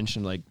all the bench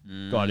and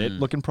got it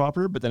looking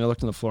proper. But then I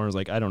looked on the floor and was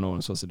like, I don't know what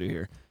I'm supposed to do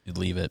here. You'd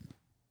leave it.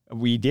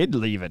 We did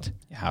leave it.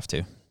 You have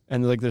to.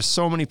 And there's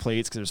so many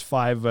plates because there's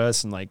 5 of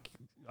us and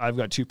I've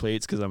got 2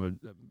 plates because I'm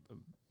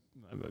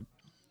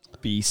a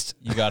beast.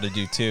 You got to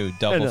do 2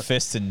 double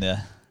fist in the.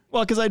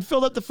 Well, because I'd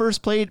filled up the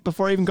first plate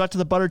before I even got to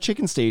the butter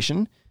chicken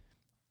station,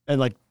 and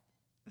like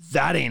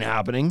that ain't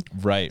happening.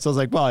 Right. So I was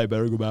like, well, I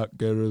better go back and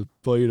get a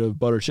plate of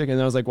butter chicken.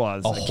 And I was like,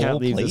 well, I can't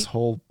leave this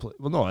whole plate.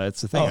 Well, no,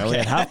 that's the thing. I only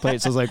had half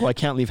plate, so I was like, well, I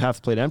can't leave half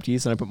the plate empty.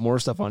 So I put more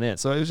stuff on it.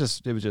 So it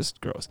was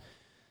just gross.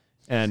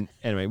 And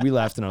anyway, we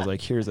left, and I was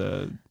like, here's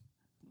a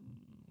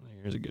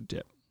good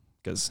tip,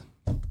 because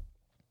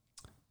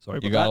sorry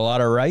about you got that. a lot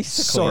of rice.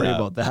 Sorry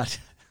about that.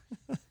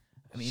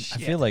 I mean, I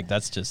feel like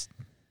that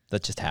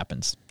just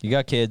happens. You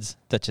got kids,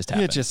 that just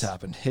happens. It just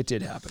happened. It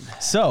did happen.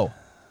 So,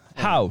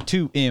 how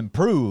to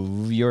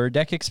improve your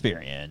deck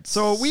experience?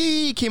 So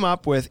we came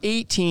up with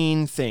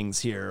 18 things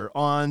here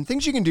on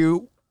things you can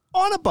do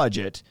on a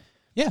budget.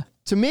 Yeah.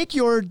 To make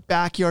your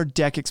backyard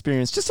deck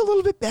experience just a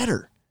little bit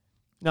better.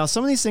 Now,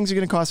 some of these things are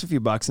going to cost a few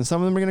bucks, and some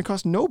of them are going to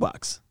cost no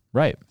bucks.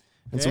 Right.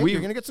 And so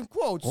you're going to get some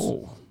quotes.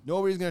 Oh.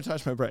 Nobody's going to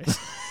touch my price.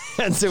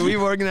 And so we've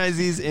organized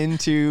these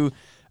into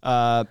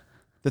the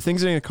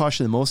things that are going to cost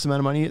you the most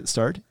amount of money at the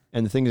start,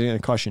 and the things that are going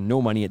to cost you no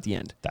money at the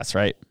end. That's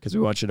right. Because we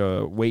want you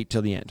to wait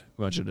till the end.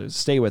 We want you to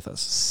stay with us.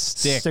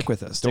 Stick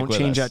with us. Don't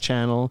change that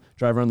channel.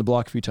 Drive around the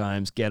block a few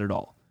times. Get it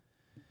all.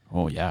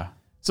 Oh, yeah.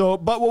 So,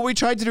 but what we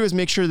tried to do is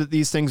make sure that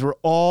these things were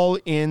all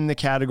in the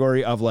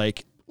category of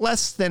like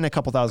less than a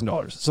couple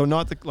 $1,000s. So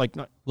not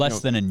the less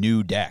than a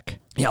new deck.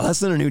 Yeah, less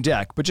than a new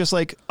deck, but just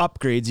like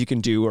upgrades you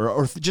can do,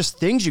 or just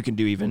things you can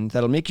do even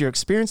that'll make your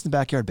experience in the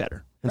backyard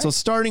better. And so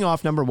starting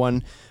off, number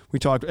 1, we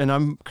talked, and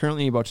I'm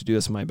currently about to do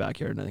this in my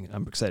backyard, and I think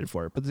I'm excited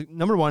for it. But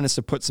number 1 is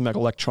to put some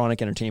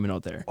electronic entertainment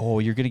out there. Oh,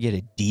 you're going to get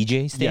a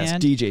DJ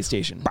stand? Yes, DJ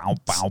station. Bow,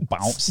 bow,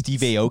 bow. Steve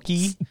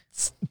Aoki.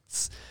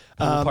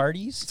 Pool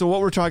parties. So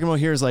what we're talking about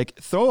here is like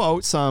throw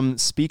out some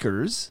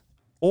speakers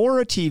or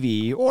a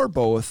TV or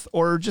both,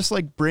 or just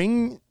like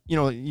bring,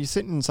 you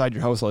sit inside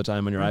your house all the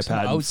time on your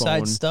iPad, outside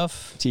phone,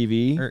 stuff,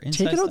 TV. or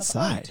take it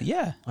outside.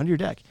 Yeah. Under your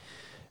deck.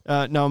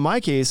 Now, in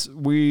my case,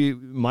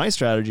 my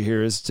strategy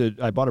here is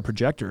I bought a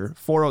projector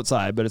for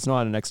outside, but it's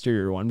not an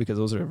exterior one because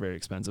those are very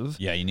expensive.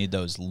 Yeah, you need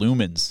those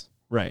lumens.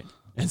 Right.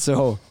 And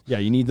so, yeah,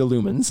 you need the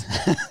lumens,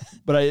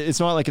 but it's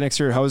not like an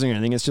exterior housing or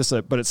anything. It's just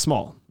but it's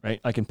small,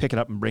 right? I can pick it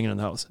up and bring it in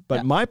the house.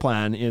 But my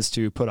plan is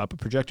to put up a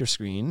projector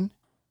screen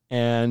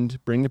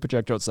and bring the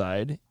projector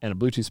outside and a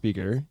Bluetooth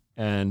speaker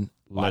and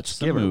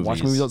watch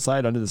movies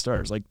outside under the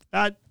stars. Like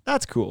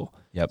that's cool.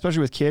 Yep.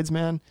 Especially with kids,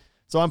 man.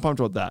 So I'm pumped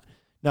about that.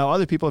 Now,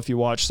 other people, if you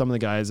watch some of the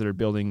guys that are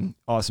building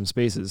awesome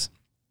spaces,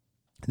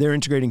 they're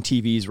integrating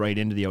TVs right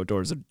into the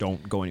outdoors that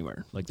don't go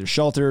anywhere. Like they're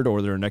sheltered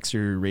or they're an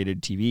exterior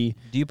rated TV.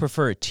 Do you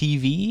prefer a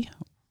TV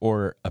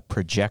or a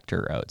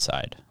projector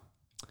outside?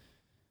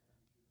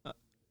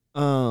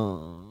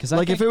 Because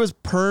if it was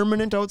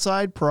permanent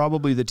outside,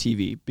 probably the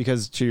TV.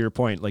 Because to your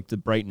point, like the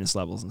brightness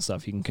levels and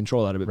stuff, you can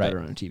control that a bit better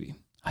on a TV.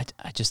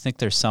 I just think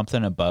there's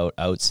something about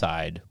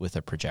outside with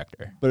a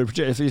projector. But if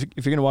you're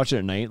going to watch it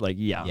at night, like,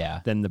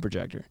 then the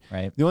projector.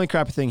 Right. The only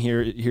crappy thing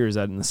here is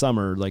that in the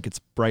summer, like it's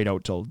bright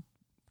out till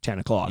 10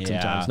 o'clock,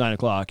 sometimes 9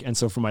 o'clock. And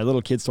so for my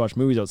little kids to watch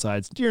movies outside,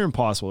 it's near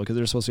impossible because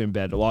they're supposed to be in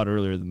bed a lot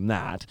earlier than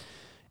that.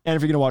 And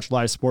if you're going to watch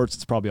live sports,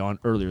 it's probably on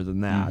earlier than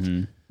that.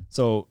 Mm-hmm.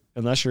 So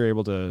unless you're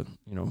able to,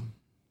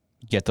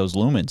 get those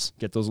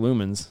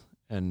lumens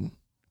and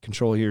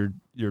control your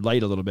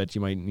light a little bit, you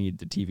might need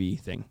the TV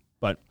thing.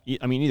 But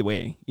I mean, either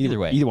way, either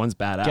one's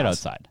badass. Get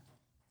outside.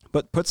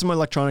 But put some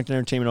electronic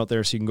entertainment out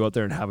there so you can go out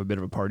there and have a bit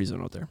of a party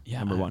zone out there. Yeah,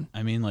 number 1.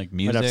 I mean, like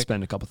music. I'd have to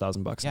spend a couple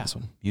 $1,000 on this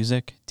one.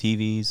 Music,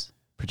 TVs,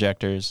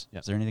 projectors.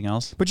 Is there anything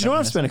else? But you don't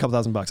have to spend a couple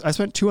 $1,000. I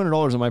spent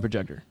 $200 on my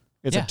projector.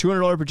 It's a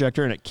 $200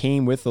 projector, and it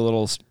came with the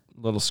little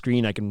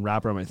screen I can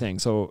wrap around my thing.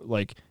 So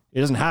like, it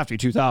doesn't have to be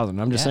 $2,000.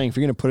 I'm just saying, if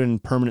you're going to put in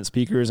permanent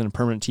speakers and a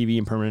permanent TV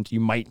and permanent, you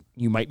might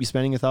be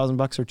spending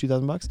 $1,000 or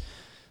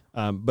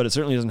 $2,000. But it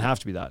certainly doesn't have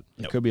to be that.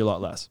 It could be a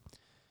lot less.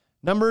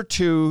 Number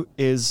 2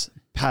 is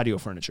patio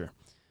furniture.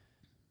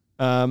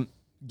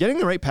 Getting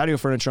the right patio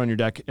furniture on your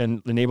deck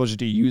enables you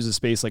to use the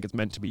space like it's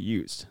meant to be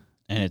used.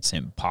 And it's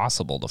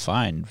impossible to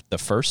find the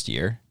first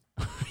year.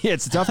 Yeah,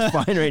 it's tough to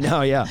find right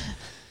now. Yeah.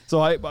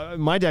 So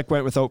my deck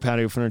went without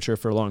patio furniture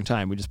for a long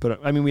time. We just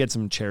we had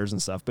some chairs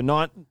and stuff, but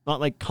not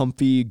like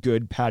comfy,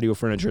 good patio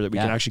furniture that we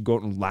can actually go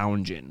out and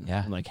lounge in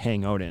and like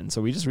hang out in.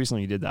 So we just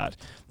recently did that.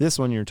 This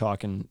one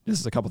this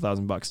is a couple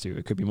 $1,000 too.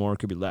 It could be more, it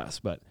could be less,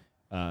 but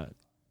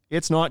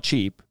it's not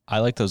cheap. I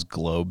like those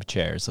globe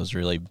chairs, those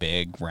really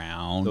big,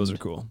 round. Those are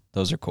cool.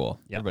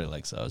 Yeah. Everybody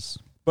likes those.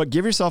 But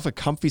give yourself a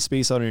comfy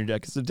space out on your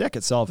deck, because the deck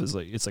itself is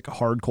it's like a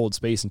hard, cold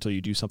space until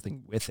you do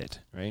something with it,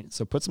 right?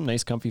 So put some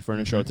nice, comfy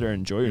furniture out there and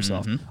enjoy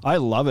yourself. Mm-hmm. I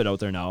love it out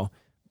there now.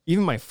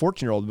 Even my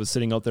 14-year-old was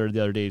sitting out there the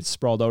other day,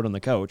 sprawled out on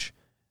the couch,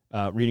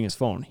 reading his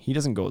phone. He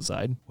doesn't go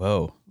outside.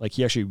 Whoa! Like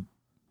I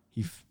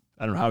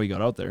don't know how he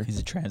got out there. He's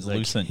a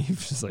translucent. He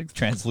was just like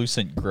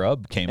translucent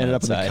grub came ended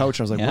outside. up on the couch.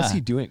 And I was like, "What's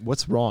he doing?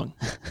 What's wrong?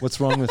 What's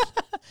wrong with?"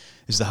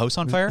 Is the house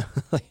on fire?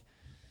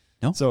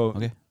 No. So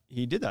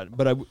he did that,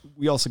 but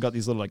we also got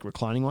these little like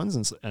reclining ones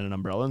and an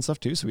umbrella and stuff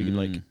too, so we could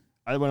like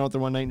I went out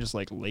there one night and just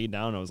like laid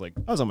down. I was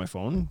on my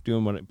phone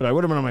doing but I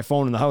would have been on my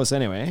phone in the house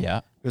anyway. Yeah.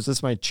 It was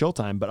just my chill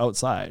time, but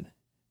outside.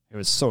 It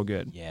was so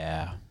good.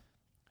 Yeah.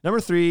 Number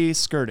 3,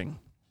 skirting.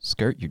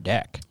 Skirt your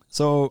deck.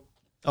 So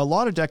a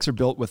lot of decks are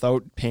built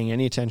without paying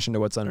any attention to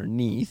what's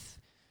underneath,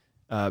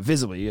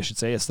 visibly, I should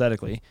say,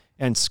 aesthetically.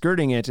 And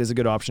skirting it is a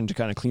good option to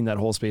kind of clean that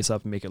whole space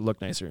up and make it look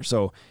nicer.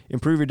 So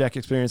improve your deck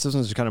experience. This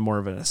one's kind of more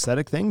of an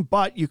aesthetic thing,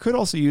 but you could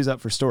also use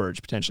that for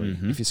storage potentially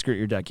if you skirt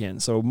your deck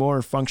in. So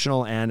more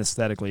functional and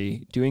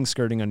aesthetically, doing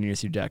skirting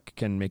underneath your deck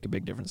can make a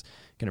big difference,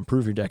 can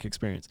improve your deck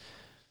experience.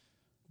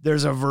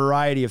 There's a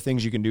variety of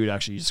things you can do to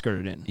actually skirt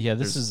it in. Yeah,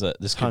 this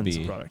could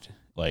be of product.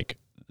 Like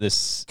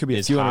this Could be a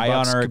is few high $100,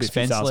 on our could be a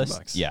few expense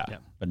list. $1,000. Yeah, Yeah.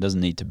 but it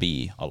doesn't need to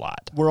be a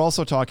lot. We're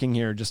also talking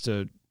here, just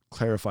to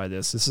clarify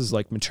this is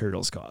like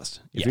materials cost.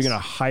 If Yes. you're going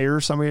to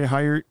hire somebody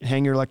to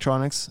hang your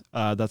electronics,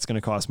 that's going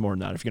to cost more than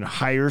that. If you're going to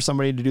hire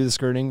somebody to do the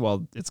skirting,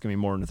 well, it's going to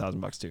be more than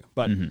 $1,000 too.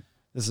 But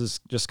this is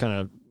just kind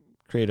of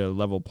create a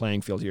level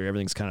playing field here.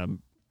 Everything's kind of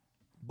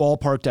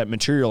ballparked at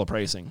material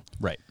pricing.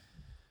 Right.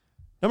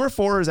 Number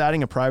 4 is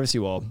adding a privacy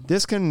wall.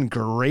 This can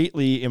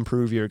greatly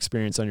improve your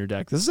experience on your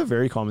deck. This is a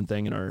very common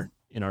thing in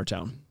our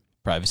town,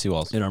 Privacy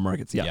walls. in our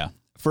markets. Yeah.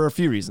 For a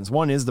few reasons.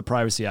 One is the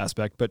privacy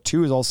aspect, but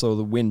 2 is also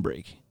the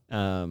windbreak.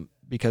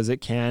 Because it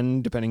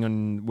can, depending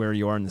on where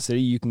you are in the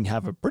city, you can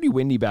have a pretty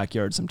windy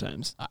backyard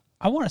sometimes.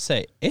 I want to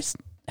say it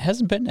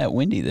hasn't been that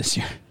windy this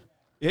year.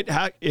 It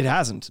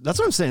hasn't. That's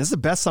what I'm saying. It's the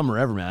best summer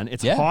ever, man.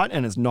 It's hot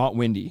and it's not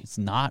windy. It's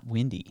not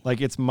windy.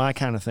 Like, it's my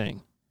kind of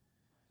thing.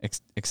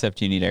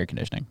 Except you need air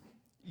conditioning.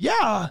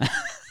 Yeah.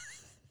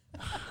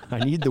 I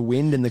need the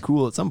wind and the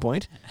cool at some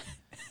point.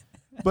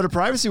 But a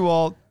privacy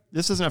wall,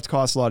 this doesn't have to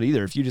cost a lot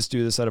either. If you just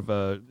do this out of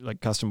a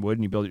like custom wood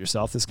and you build it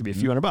yourself, this could be a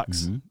few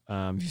 $100.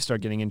 If you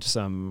start getting into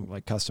some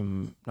like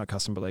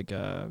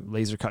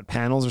laser cut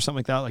panels or something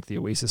like that, like the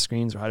Oasis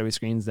screens or Hideaway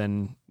screens,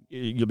 then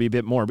you'll be a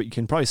bit more, but you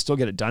can probably still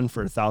get it done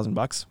for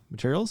 $1,000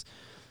 materials.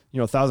 You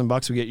know,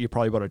 $1,000 will get you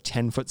probably about a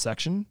 10-foot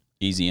section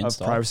Easy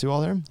install. of privacy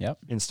wall there. Yep.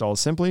 Installed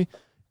simply.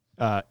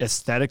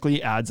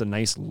 Aesthetically adds a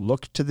nice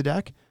look to the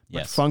deck, but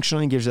Yes.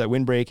 functionally gives you that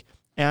windbreak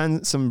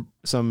and some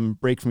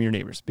break from your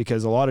neighbors,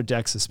 because a lot of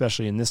decks,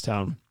 especially in this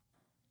town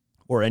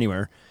or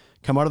anywhere,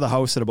 come out of the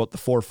house at about the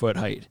 4-foot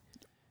height.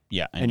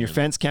 Yeah. And your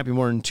fence can't be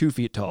more than 2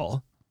 feet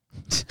tall.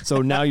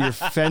 So now your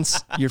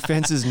fence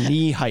is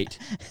knee height.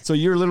 So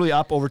you're literally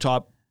up over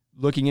top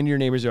looking into your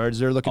neighbor's yards.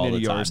 They're looking All into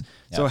the time. yours.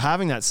 Yep. So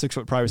having that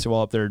 6-foot privacy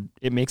wall up there,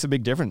 it makes a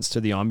big difference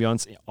to the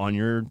ambiance on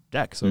your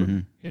deck.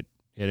 So it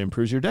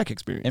improves your deck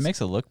experience. It makes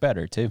it look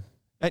better too.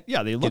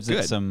 Yeah, they look Gives good.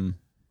 it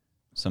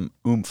some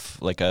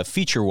oomph, like a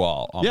feature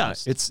wall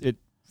almost. Yeah, it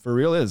for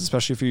real is,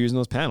 especially if you're using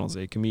those panels.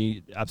 It can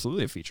be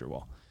absolutely a feature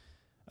wall.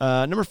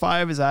 Number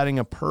 5 is adding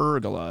a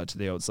pergola to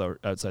the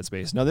outside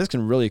space. Now, this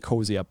can really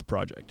cozy up a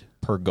project.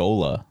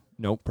 Pergola.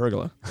 Nope,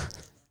 pergola.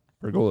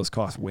 Pergolas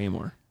cost way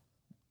more.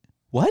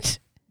 What?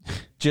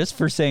 Just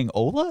for saying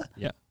hola?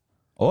 Yeah.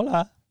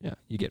 Hola. Yeah,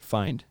 you get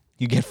fined.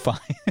 You get fined.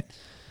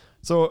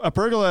 So a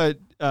pergola,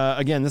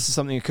 again, this is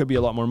something that could be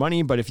a lot more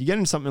money, but if you get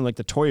into something like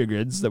the Toya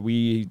grids that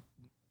we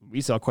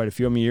sell quite a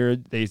few of them a year,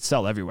 they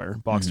sell everywhere,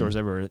 box stores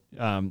everywhere.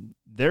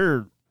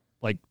 They're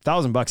like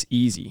 $1,000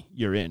 easy.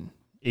 You're in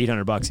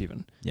 $800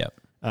 even. Yep.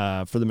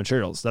 For the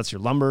materials. That's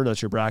your lumber,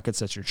 that's your brackets,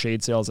 that's your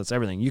shade sails, that's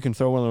everything. You can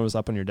throw one of those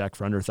up on your deck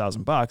for under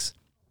 $1,000.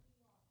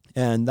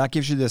 And that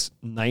gives you this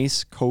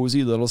nice,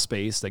 cozy little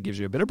space that gives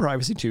you a bit of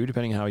privacy too,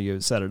 depending on how you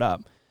set it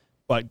up,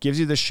 but gives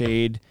you the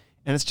shade.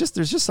 And it's just,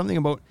 there's just something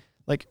about,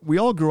 like, we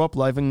all grew up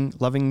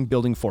loving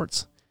building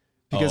forts,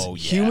 because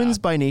humans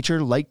by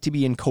nature like to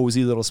be in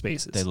cozy little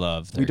spaces. They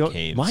love their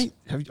caves.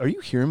 Are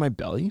you hearing my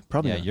belly?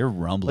 Probably Yeah, not. you're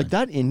rumbling. Like,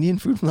 that Indian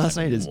food from last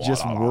night is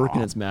just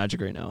working its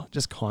magic right now.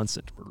 Just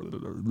constant.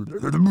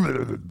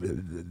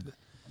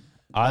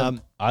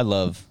 I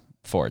love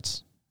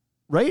forts.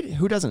 Right?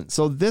 Who doesn't?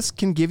 So this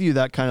can give you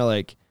that kind of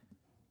like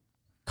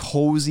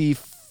cozy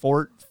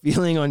fort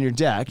feeling on your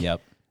deck.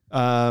 Yep.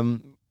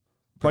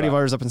 Buddy of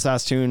ours up in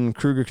Saskatoon,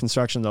 Kruger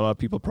Construction, that a lot of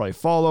people probably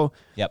follow.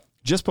 Yep.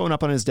 Just putting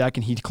up on his deck,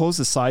 and he closed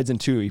the sides in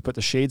two. He put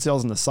the shade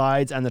sails on the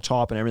sides and the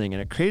top and everything,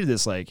 and it created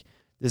this like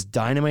this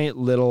dynamite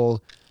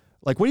little,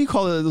 like, what do you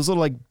call it? Those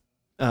little like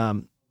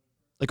on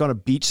a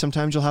beach.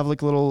 Sometimes you'll have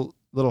like little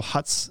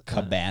huts,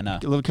 Cabana.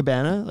 a little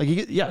cabana. Like,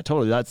 yeah,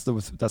 totally. That's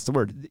the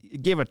word.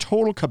 It gave a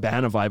total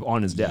cabana vibe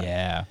on his deck.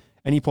 Yeah.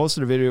 And he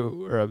posted a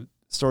video or a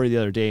story the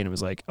other day, and it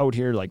was like, out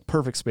here, like,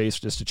 perfect space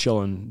just to chill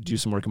and do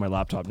some work on my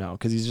laptop now,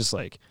 because he's just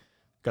like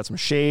got some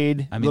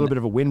shade, a little bit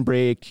of a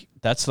windbreak.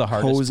 That's the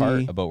hardest cozy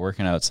part about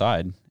working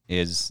outside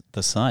is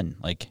the sun.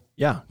 Like,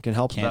 yeah, can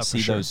help. can't that see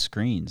for sure. those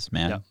screens,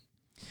 man.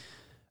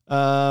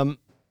 Yeah.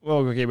 Well,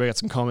 okay, we got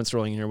some comments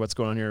rolling in here. What's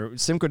going on here?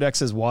 Simcoe Deck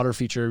says water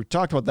feature. We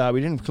talked about that. We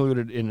didn't include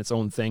it in its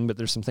own thing, but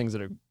there's some things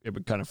that it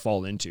would kind of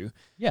fall into.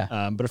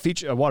 Yeah. But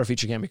a water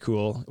feature can be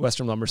cool.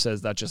 Western Lumber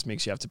says that just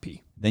makes you have to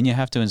pee. Then you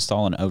have to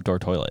install an outdoor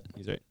toilet.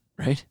 He's right.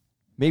 Right?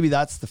 Maybe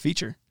that's the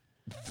feature.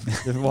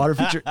 The water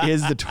feature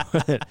is the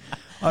toilet.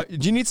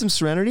 Do you need some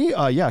serenity?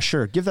 Yeah,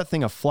 sure. Give that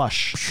thing a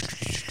flush.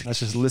 Let's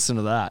just listen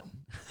to that.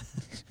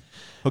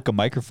 Hook a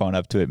microphone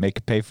up to it, make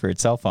it pay for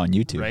itself on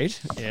YouTube. Right?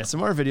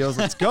 ASMR videos.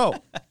 Let's go.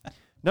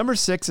 Number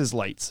 6 is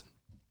lights.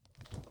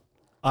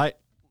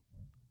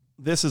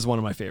 This is one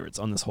of my favorites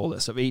on this whole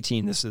list of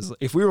 18. This is,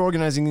 if we were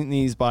organizing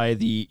these by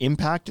the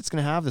impact it's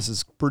going to have, this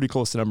is pretty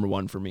close to number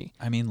 1 for me.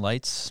 I mean,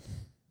 lights.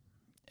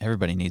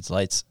 Everybody needs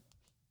lights.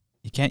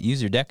 You can't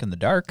use your deck in the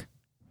dark.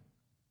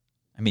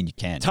 I mean, you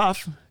can.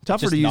 Tougher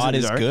just to use not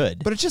in the as dark,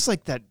 good. but it's just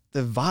like that,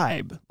 the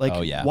vibe. Like,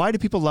 Oh, yeah. why do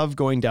people love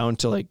going down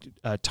to like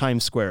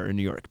Times Square in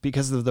New York?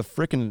 Because of the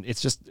freaking,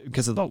 it's just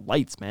because of the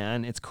lights,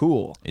 man. It's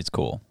cool. It's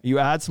cool. You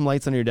add some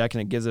lights on your deck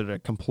and it gives it a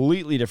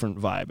completely different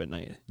vibe at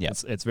night. Yeah.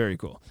 It's very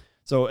cool.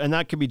 So, and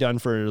that could be done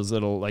for as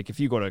little, like if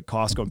you go to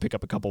Costco and pick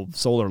up a couple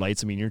solar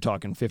lights, I mean, you're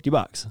talking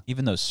 $50.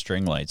 Even those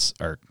string lights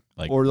are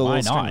like, Or the why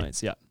little string not?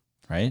 lights, yeah.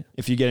 Right?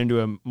 If you get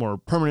into a more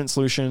permanent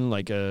solution,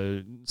 like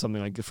something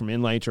like from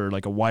Inlight or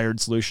like a wired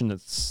solution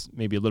that's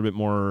maybe a little bit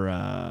more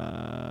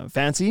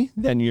fancy,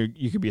 then you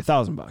could be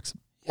 $1,000,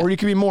 or you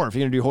could be more if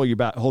you're gonna do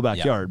whole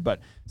backyard. Yeah. But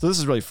so this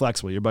is really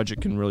flexible. Your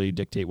budget can really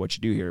dictate what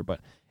you do here.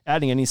 But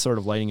adding any sort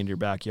of lighting into your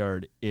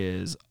backyard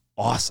is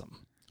awesome.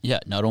 Yeah.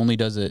 Not only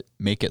does it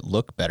make it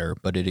look better,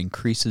 but it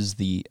increases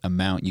the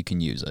amount you can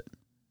use it.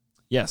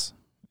 Yes.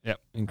 Yep.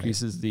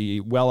 Increases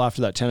well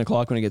after that 10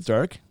 o'clock when it gets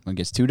dark. When it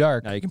gets too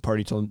dark, Now you can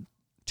party till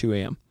 2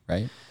 a.m.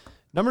 right?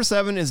 Number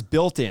 7 is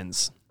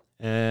built-ins.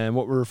 And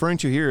what we're referring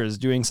to here is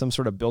doing some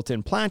sort of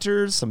built-in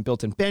planters, some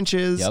built-in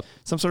benches, Yep.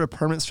 some sort of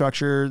permanent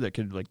structure that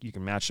could, like, you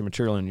can match the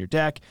material in your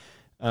deck,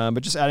 but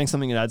just adding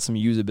something that adds some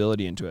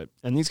usability into it.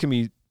 And these can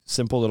be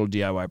simple little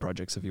DIY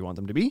projects if you want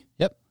them to be.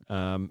 Yep.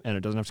 And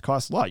it doesn't have to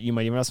cost a lot. You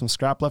might even have some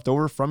scrap left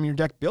over from your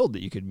deck build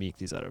that you could make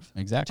these out of.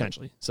 Exactly.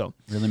 Potentially. So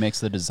Really makes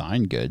the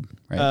design good,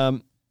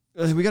 right?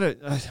 we got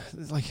to,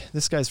 like,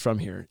 this guy's from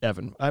here,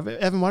 Evan.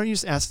 Evan, why don't you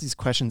just ask these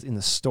questions in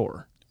the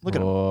store? Look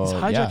at him. He's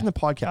hijacking yeah. the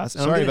podcast.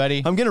 And Sorry,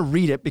 buddy. I'm going to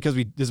read it because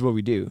this is what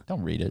we do.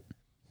 Don't read it.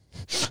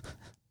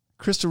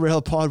 Crystal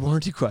Rail pod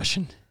warranty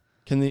question.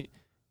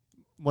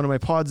 One of my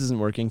pods isn't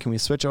working. Can we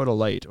switch out a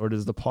light, or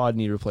does the pod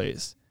need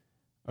replaced?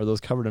 Are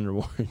those covered under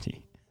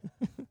warranty?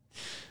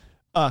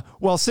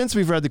 Well, since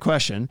we've read the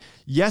question,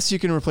 yes, you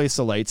can replace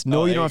the lights.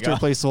 No, you don't have to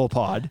replace the whole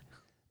pod.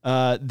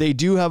 They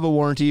do have a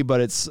warranty,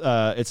 but it's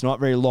not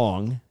very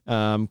long.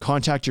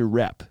 Contact your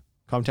rep.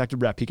 Contact a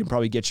rep. He can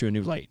probably get you a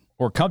new light.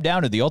 Or come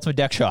down to the Ultimate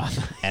Deck Shop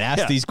and ask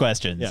Yeah. these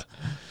questions. Yeah.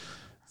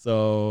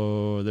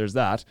 So there's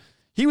that.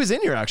 He was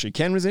in here, actually.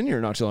 Ken was in here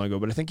not too long ago,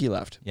 but I think he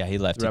left. Yeah, he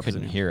left. The He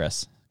couldn't representative. hear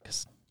us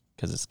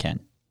because it's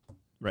Ken.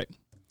 Right.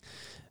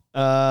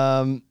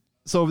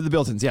 So the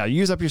built-ins, yeah,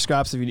 use up your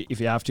scraps if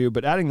you have to,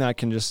 but adding that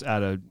can just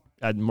add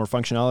more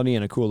functionality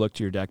and a cool look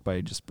to your deck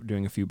by just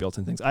doing a few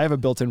built-in things. I have a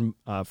built-in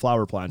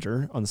flower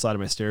planter on the side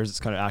of my stairs. It's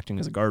kind of acting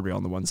as a guardrail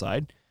on the one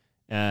side,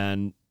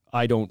 and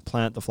I don't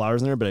plant the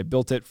flowers in there, but I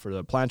built it for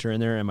the planter in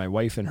there, and my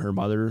wife and her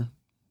mother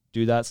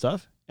do that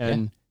stuff,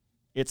 and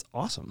it's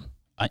awesome.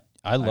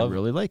 I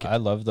really like it. I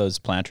love those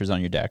planters on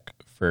your deck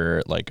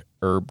for like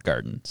herb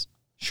gardens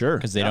Sure.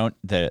 because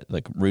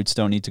the roots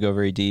don't need to go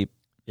very deep.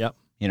 Yep.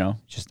 You know,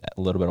 just a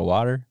little bit of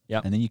water.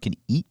 Yep. And then you can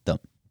eat them.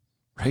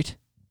 Right?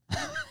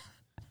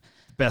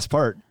 Best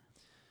part.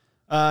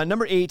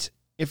 Number 8,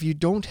 if you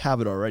don't have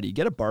it already,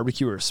 get a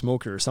barbecue or a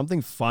smoker or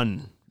something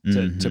fun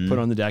to put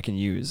on the deck and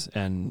use,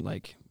 and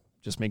like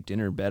just make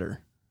dinner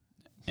better.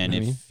 And You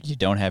know if what I mean? you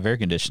don't have air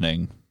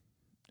conditioning,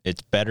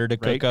 it's better to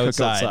Right? cook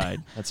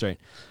outside. That's right.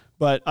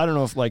 But I don't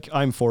know if, like,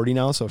 I'm 40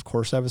 now, so of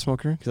course I have a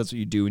smoker because that's what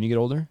you do when you get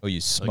older. Oh, you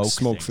Like, smoke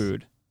smoke things.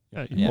 food.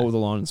 Yeah, you mow the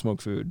lawn and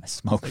smoke food. I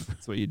smoke.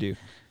 That's what you do.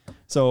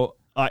 So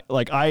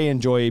I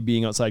enjoy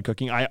being outside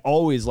cooking. I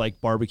always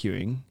like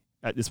barbecuing.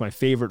 It's my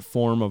favorite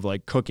form of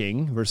like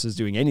cooking versus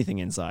doing anything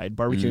inside.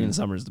 Barbecuing in the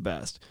summer is the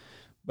best.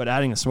 But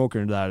adding a smoker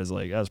into that is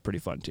like, that's pretty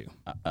fun too.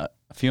 A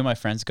few of my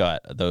friends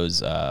got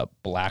those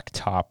black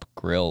top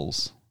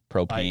grills,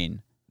 propane.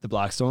 The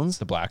Blackstones.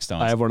 The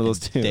Blackstones. I have one of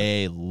those and too.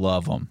 They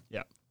love them.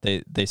 Yeah.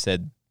 They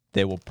said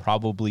they will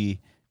probably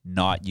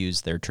not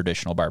use their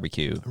traditional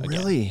barbecue again.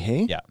 Really?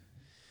 Hey? Yeah.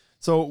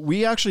 So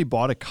we actually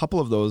bought a couple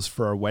of those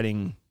for our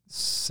wedding.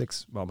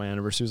 My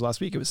anniversary was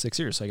last week. It was 6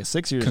 years. So I guess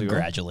 6 years ago.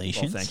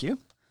 Congratulations. Well, thank you.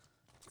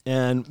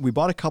 And we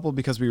bought a couple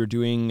because we were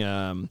doing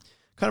kind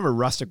of a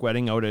rustic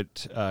wedding out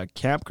at a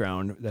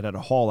campground that had a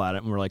hall at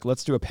it. And we're like,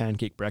 let's do a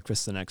pancake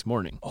breakfast the next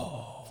morning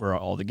for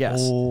all the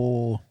guests.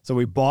 Oh. So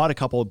we bought a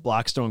couple of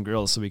Blackstone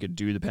grills so we could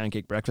do the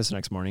pancake breakfast the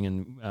next morning.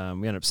 And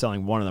we ended up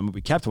selling one of them, but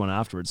we kept one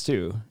afterwards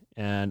too.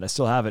 And I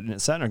still have it. And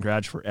it sat in our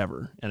garage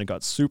forever. And it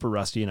got super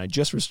rusty. And I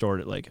just restored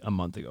it like a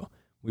month ago.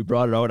 We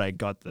brought it out. I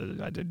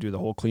had to do the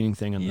whole cleaning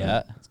thing. And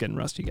it's getting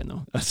rusty again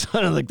though. That's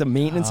kind of like the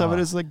maintenance of it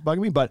is like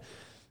bugging me. But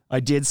I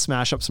did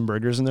smash up some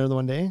burgers in there the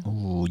one day.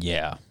 Oh,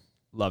 yeah.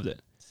 Loved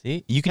it.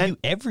 See? You can do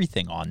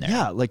everything on there.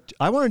 Yeah, like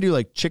I want to do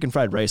like chicken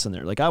fried rice in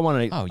there. Like I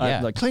want to,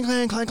 like clang,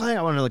 clang, clang, clang.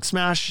 I want to like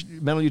smash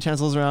metal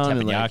utensils around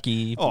and like,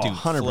 Teppanyaki, do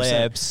 100%.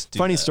 flips, do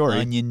Funny the story.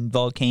 onion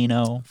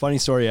volcano. Funny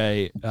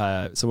story.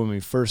 So when we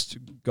first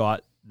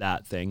got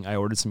that thing, I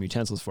ordered some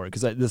utensils for it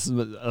because that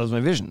was my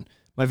vision.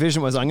 My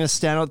vision was I'm going to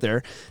stand out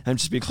there and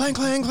just be clang,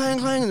 clang, clang,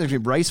 clang, and there's going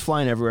to be rice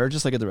flying everywhere,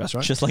 just like at the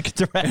restaurant. Just like at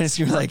the restaurant. And it's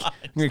going to be like, I'm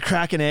going to be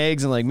cracking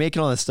eggs and like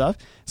making all this stuff.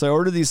 So I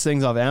ordered these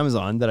things off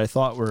Amazon that I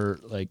thought were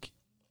like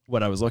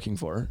what I was looking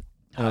for.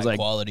 And I was like,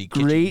 quality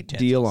great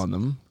deal on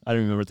them. I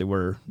don't remember what they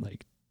were,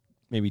 like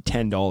maybe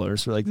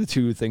 $10 for like the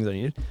 2 things I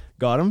needed.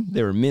 Got them.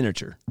 They were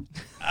miniature.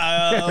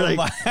 Oh,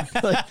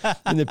 like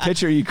in the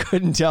picture, you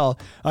couldn't tell.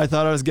 I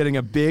thought I was getting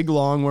a big,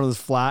 long, one of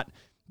those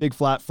big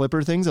flat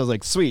flipper things. I was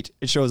like, sweet.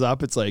 It shows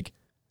up. It's like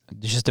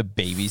just a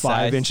baby 5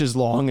 size. inches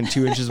long and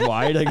 2 inches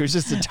wide. Like it was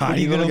just a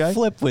tiny little guy.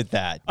 Flip with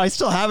that. I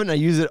still have it and I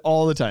use it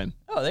all the time.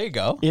 Oh, there you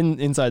go.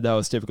 Inside the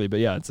house typically,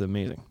 but yeah, it's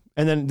amazing.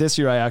 And then this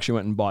year I actually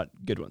went and bought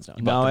good ones now.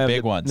 You bought the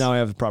big ones. Now I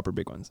have the proper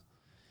big ones.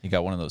 You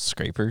got one of those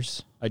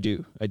scrapers? I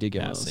do. I did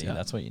get one of those. See, Yeah.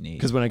 that's what you need.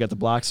 Because when I got the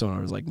Blackstone,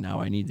 I was like,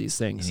 now I need these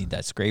things. You need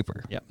that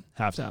scraper. Yep.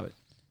 Have to have it.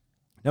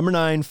 Number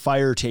 9,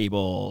 fire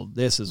table.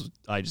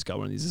 I just got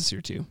one of these this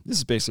year too. This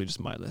is basically just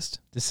my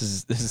list. This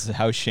is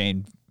how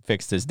Shane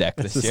fixed his deck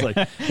this year.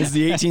 This is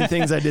the 18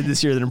 things I did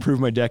this year that improved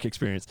my deck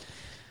experience.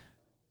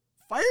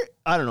 I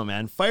don't know,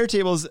 man. Fire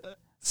tables,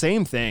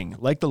 same thing.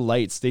 Like the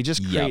lights, they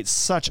just create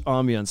such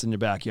ambiance in your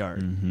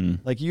backyard. Mm-hmm.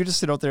 Like you just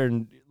sit out there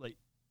and like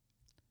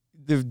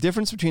the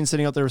difference between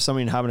sitting out there with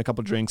somebody and having a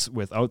couple drinks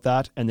without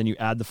that, and then you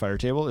add the fire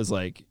table is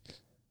like,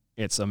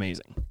 it's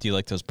amazing. Do you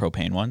like those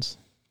propane ones?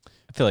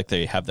 I feel like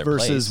they have their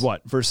versus place.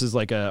 what? Versus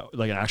like an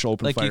actual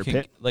open fire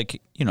pit?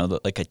 Like,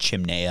 like a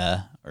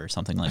chimnea or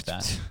something like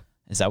that.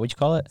 Is that what you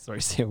call it?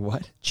 Sorry, say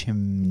what?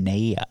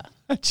 Chimnea.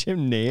 A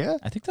chimnea?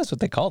 I think that's what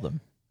they call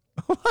them.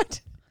 What?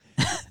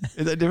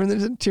 Is that different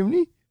than a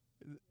chimney?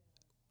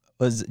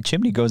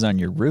 Chimney goes on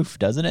your roof,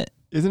 doesn't it?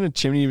 Isn't a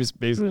chimney just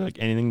basically like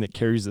anything that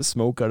carries the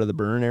smoke out of the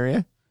burn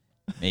area?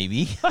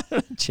 Maybe.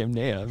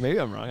 Chimnea. Maybe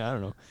I'm wrong. I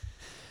don't know.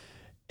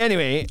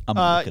 Anyway,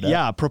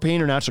 yeah, propane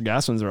or natural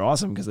gas ones are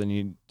awesome because then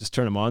you just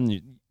turn them on.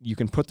 You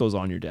can put those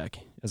on your deck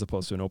as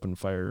opposed to an open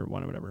fire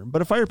one or whatever.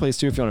 But a fireplace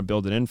too, if you want to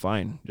build it in,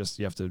 fine. Just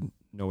you have to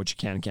know what you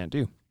can and can't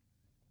do.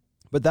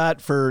 But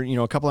that for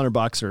a couple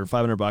 $100 or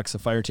 $500, a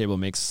fire table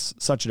makes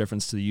such a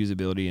difference to the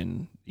usability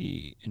and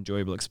the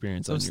enjoyable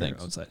experience on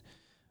your outside.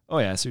 Oh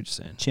yeah, I see what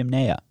you're saying.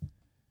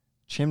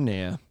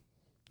 Chimnea.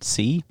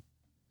 See?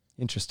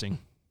 Interesting.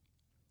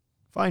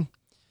 Fine.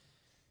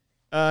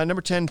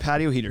 Number 10,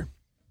 patio heater.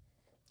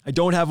 I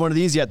don't have one of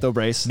these yet though,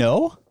 Bryce.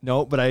 No,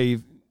 but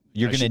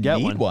you're going to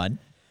need one.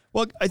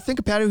 Well, I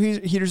think patio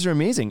heaters are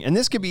amazing, and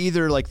this could be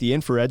either like the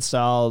infrared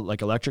style,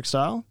 like electric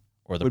style,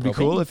 or the would propane. Be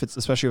cool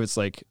especially if it's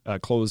like a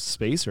closed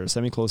space or a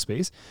semi-closed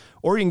space,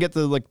 or you can get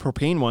the like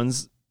propane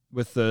ones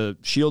with the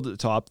shield at the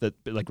top that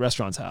like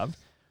restaurants have.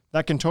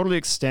 That can totally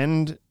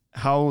extend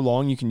how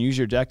long you can use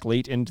your deck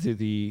late into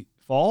the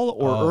fall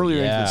or earlier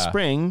into the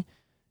spring,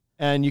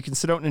 and you can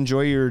sit out and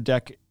enjoy your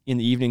deck in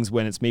the evenings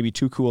when it's maybe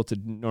too cool to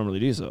normally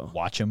do so.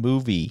 Watch a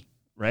movie,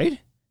 right?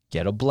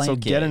 Get a blanket. So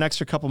get an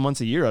extra couple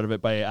months a year out of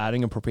it by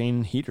adding a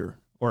propane heater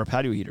or a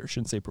patio heater.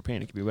 Shouldn't say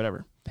propane. It could be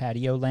whatever.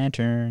 Patio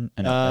lantern.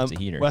 No, that's a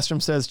heater.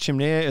 Westrom says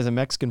chimnea is a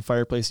Mexican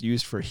fireplace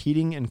used for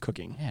heating and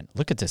cooking. Man,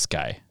 look at this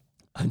guy.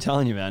 I'm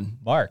telling you, man.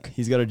 Mark.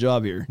 He's got a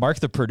job here. Mark,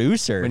 the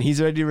producer. When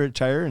he's ready to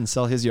retire and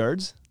sell his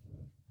yards,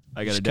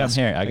 I got a desk.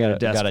 Come here. I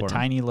got a for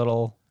tiny him.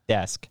 little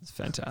desk. It's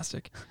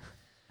fantastic.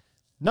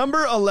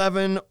 Number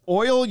 11,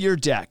 oil your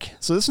deck.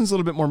 So this one's a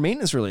little bit more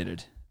maintenance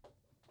related.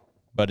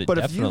 But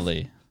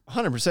definitely.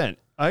 100%.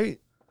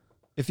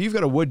 If you've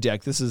got a wood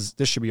deck, this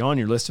should be on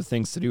your list of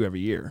things to do every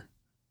year.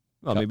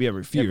 Well, maybe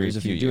every few years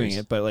if you're doing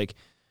it, but like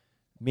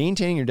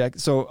maintaining your deck.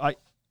 So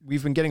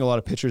we've been getting a lot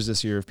of pictures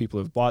this year of people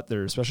who've bought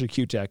especially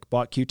Q-Tech,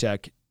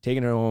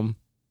 taken it home,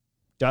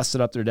 dusted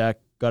up their deck,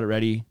 got it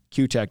ready,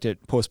 Q-Teched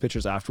it, post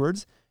pictures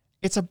afterwards.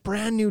 It's a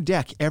brand new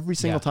deck every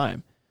single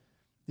time.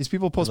 These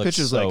people post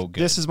pictures like,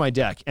 this is my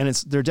deck. And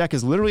their deck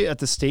is literally at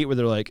the state where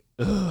they're like,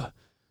 ugh,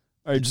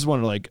 I just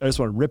want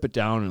to rip it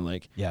down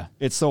and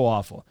it's so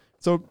awful.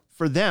 So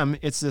for them,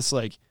 it's this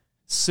like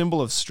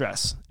symbol of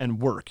stress and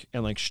work.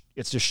 And like,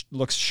 it just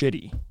looks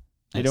shitty.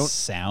 They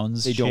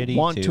don't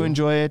want to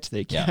enjoy it.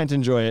 They can't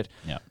enjoy it.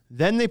 Yeah.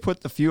 Then they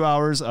put the few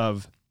hours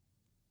of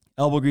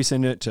elbow grease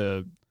in it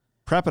to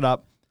prep it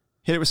up,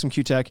 hit it with some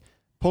Q-Tech,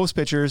 post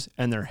pictures,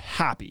 and they're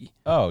happy.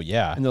 Oh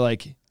yeah. And they're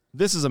like,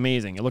 this is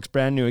amazing. It looks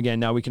brand new again.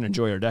 Now we can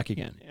enjoy our deck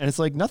again. And it's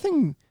like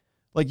nothing,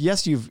 like,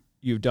 yes, you've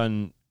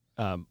done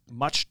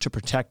much to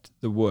protect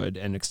the wood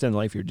and extend the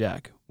life of your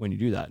deck when you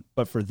do that.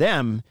 But for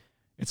them,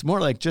 it's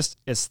more like just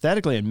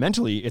aesthetically and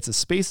mentally, it's a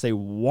space they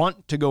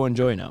want to go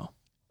enjoy now.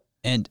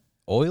 And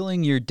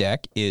oiling your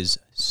deck is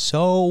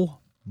so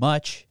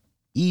much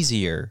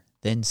easier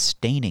than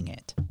staining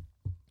it.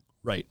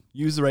 Right.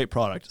 Use the right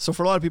product. So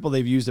for a lot of people,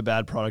 they've used a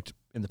bad product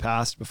in the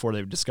past before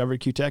they've discovered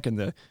Q-Tech, and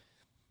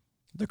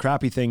the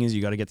crappy thing is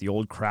you got to get the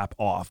old crap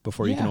off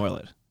before you can oil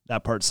it.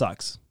 That part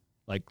sucks.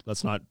 Like,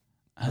 let's not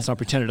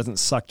pretend it doesn't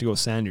suck to go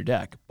sand your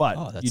deck,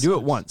 but you do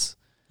it once.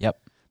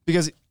 Yep.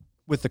 Because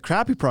with the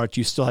crappy product,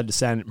 you still had to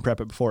sand it and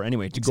prep it before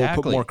anyway to go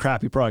put more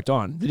crappy product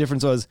on. The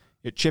difference was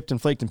it chipped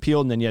and flaked and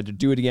peeled, and then you had to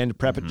do it again to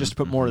prep it just to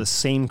put more of the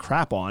same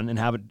crap on and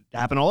have it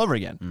happen all over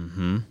again.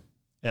 Mm-hmm.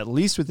 At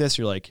least with this,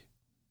 you're like,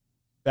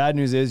 bad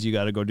news is you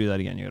got to go do that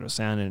again. You got to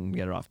sand it and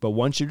get it off. But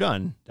once you're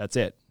done, that's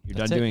it. You're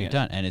done doing it. You're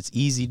done. And it's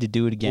easy to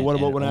do it again. Well, what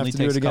about when I have to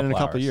do it again in a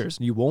couple of hours? years?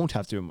 You won't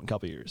have to do it in a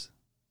couple of years.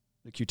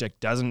 The Q-Tech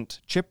doesn't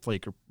chip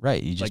flake. Or,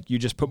 Right. you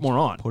just put more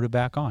on. Put it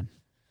back on.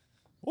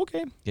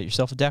 Okay. Get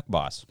yourself a deck,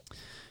 boss.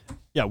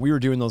 Yeah, we were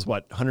doing those,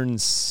 what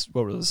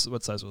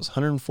size was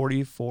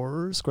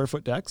 144 square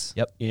foot decks?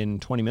 Yep. In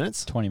 20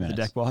 minutes? 20 The minutes.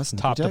 deck boss and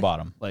Top to Q-Tech.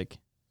 bottom. Like,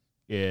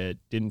 it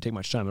didn't take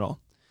much time at all.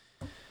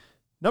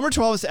 Number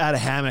 12 is to add a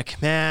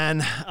hammock.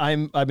 Man,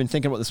 I've been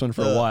thinking about this one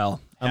for a while.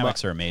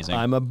 Hammocks are amazing.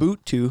 I'm a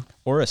boot too.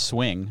 Or a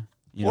swing.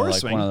 You Or know, a like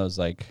swing. one of those,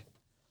 like,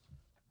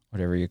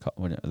 whatever you call,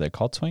 what are they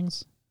called,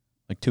 swings?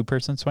 Like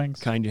 2-person swings?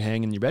 Kind you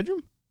hang in your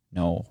bedroom?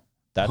 No.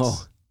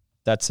 That's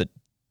a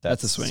a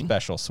swing.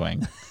 Special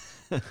swing.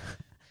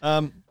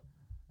 Um,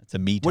 It's a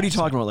meat. what are you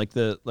talking about? Like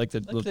the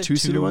little the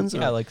two-seater ones?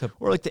 Yeah,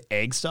 or like the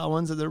egg style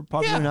ones that are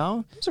popular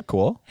now? Those are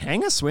cool.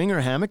 Hang a swing or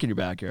a hammock in your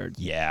backyard.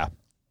 Yeah.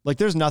 Like,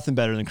 there's nothing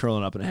better than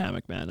curling up in a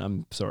hammock, man.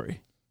 I'm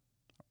sorry.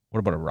 What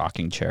about a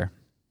rocking chair?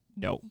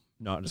 No,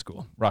 not as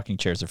cool. Rocking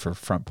chairs are for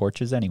front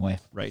porches anyway.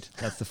 Right.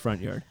 That's the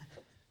front yard.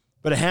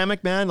 But a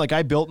hammock, man, like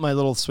I built my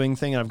little swing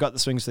thing and I've got the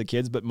swings for the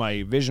kids, but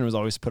my vision was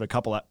always to put a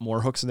couple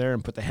more hooks in there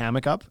and put the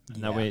hammock up.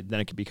 And that way, then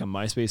it could become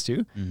my space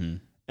too. Mm-hmm.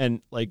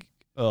 And like,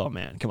 oh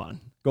man, come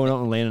on. Going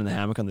out and laying in the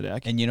hammock on the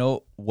deck. And you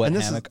know what And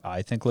this hammock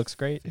I think looks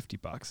great? $50,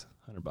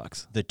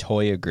 $100. The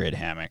Toya Grid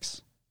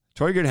hammocks.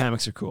 Toy Grid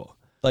hammocks are cool.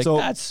 Like, So-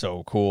 that's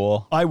so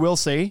cool. I will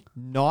say,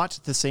 not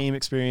the same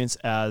experience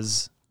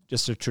as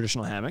just a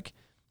traditional hammock.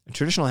 A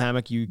traditional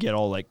hammock, you get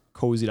all like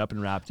cozied up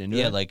and wrapped into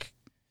Yeah, it. like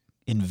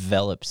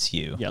envelops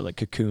you. Yeah, like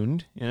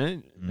cocooned in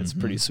it. It's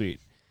pretty Mm-hmm.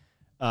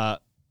 sweet.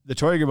 The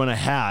Toy Grid one I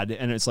had,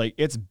 and it's like,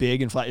 it's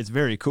big and flat. It's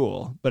very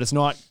cool, but it's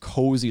not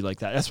cozy like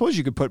that. I suppose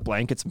you could put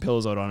blankets and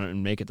pillows out on it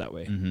and make it that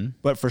way. Mm-hmm.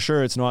 But for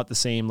sure, it's not the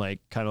same, like,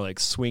 kind of like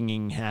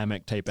swinging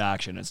hammock type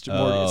action. It's just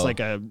more, it's Oh. like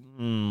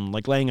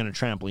like laying on a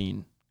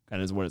trampoline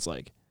kind of is what it's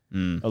like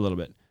Mm. a little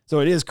bit.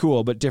 So it is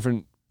cool, but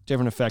different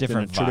effect Different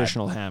than a vibe.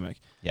 traditional hammock.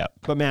 Yep.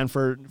 But man,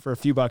 for a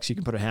few bucks, you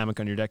can put a hammock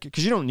on your deck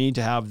because you don't need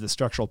to have the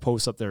structural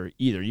posts up there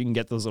either. You can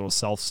get those little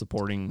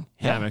self-supporting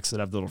Yeah. hammocks that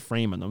have the little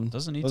frame in them.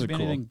 Doesn't need Those to are be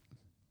cool. anything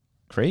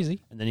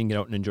crazy. And then you can get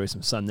out and enjoy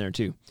some sun there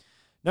too.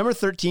 Number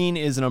 13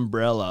 is an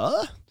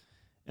umbrella.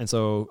 And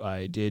so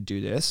I did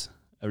do this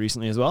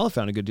recently as well. I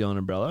found a good deal on an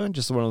umbrella.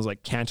 Just one of those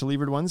like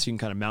cantilevered ones. You can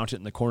kind of mount it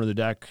in the corner of the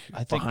deck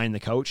I think- behind the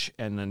couch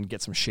and then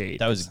get some shade.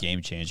 That was a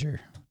game changer.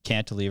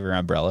 Cantilever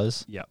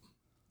umbrellas. Yeah.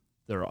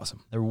 They're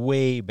awesome. They're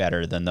way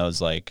better than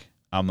those, like,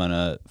 I'm going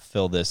to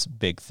fill this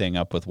big thing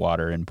up with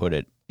water and put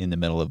it in the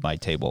middle of my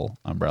table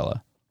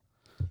umbrella.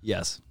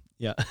 Yes.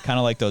 Yeah. Kind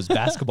of like those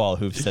basketball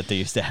hoops that they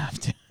used to have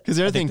to. Because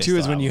the other I think thing they too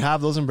is still when have you them.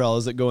 have those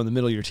umbrellas that go in the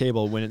middle of your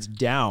table, when it's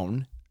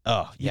down,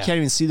 Oh, you yeah. can't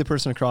even see the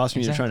person across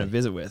from you you're trying to Exactly.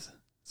 visit with.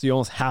 So you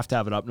almost have to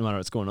have it up no matter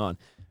what's going on.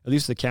 At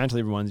least the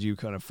cantilever ones, you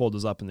kind of fold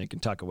those up and they can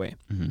tuck away.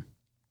 Mm-hmm.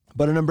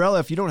 But an umbrella,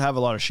 if you don't have a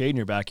lot of shade in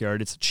your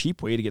backyard, it's a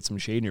cheap way to get some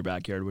shade in your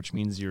backyard, which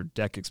means your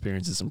deck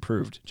experience is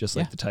improved, just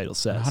like Yeah. the title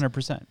says.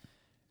 100%.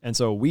 And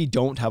so we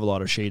don't have a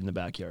lot of shade in the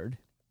backyard.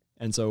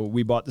 And so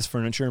we bought this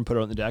furniture and put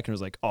it on the deck and it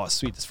was like, oh,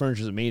 sweet, this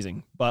furniture is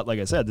amazing. But like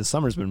I said, this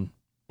summer's been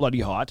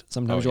bloody hot.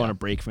 Sometimes Oh, you yeah. want to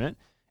break from it.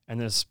 And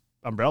this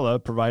umbrella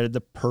provided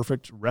the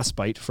perfect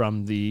respite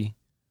from the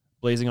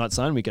blazing hot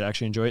sun. We could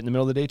actually enjoy it in the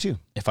middle of the day too.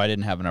 If I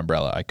didn't have an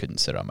umbrella, I couldn't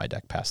sit on my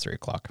deck past 3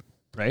 o'clock.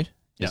 Right?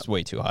 It's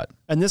way too hot.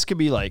 And this could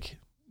be like,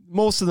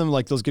 most of them,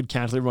 like those good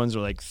cantilever ones, are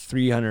like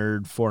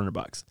 $300,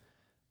 $400.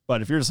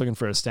 But if you're just looking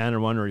for a standard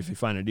one, or if you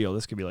find a deal,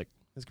 this could be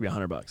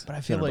 $100. But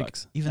I feel like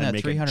 $100, even and that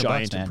make $300, a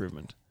giant man.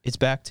 improvement. It's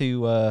back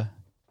to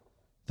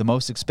the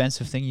most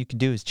expensive thing you can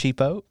do is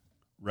cheap out.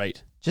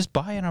 Right. Just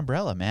buy an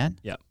umbrella, man.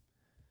 Yeah.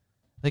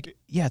 Like,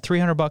 yeah,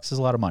 $300 is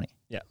a lot of money.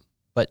 Yeah.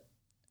 But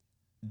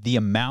the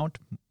amount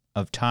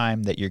of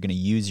time that you're going to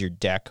use your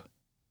deck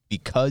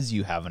because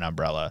you have an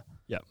umbrella.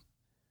 Yeah.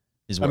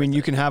 Is I mean, worth you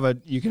it. can have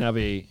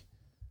a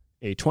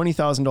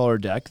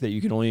 $20,000 deck that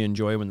you can only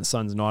enjoy when the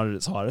sun's not at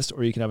its hottest,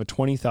 or you can have a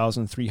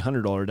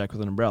 $20,300 deck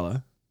with an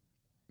umbrella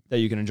that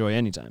you can enjoy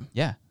anytime.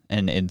 Yeah.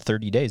 And in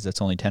 30 days,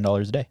 that's only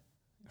 $10 a day.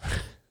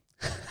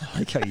 I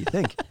like how you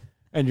think.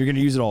 And you're going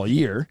to use it all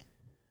year.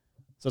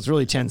 So it's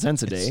really 10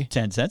 cents a day. It's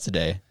 10 cents a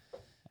day.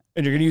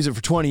 And you're going to use it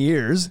for 20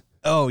 years.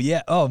 Oh,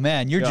 yeah. Oh,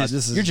 man. You're God,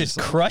 this is just just-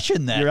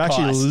 crushing that You're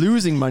actually cost.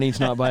 losing money to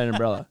not buy an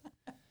umbrella.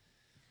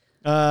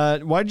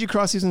 Why did you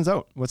cross these ones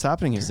out? What's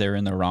happening here? Because they're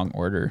in the wrong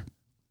order.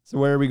 So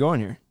where are we going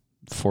here?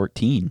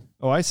 14.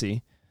 Oh, I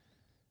see.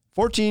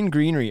 14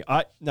 greenery.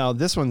 Now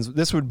this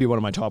would be one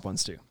of my top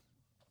ones too.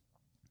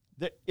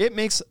 It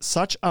makes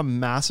such a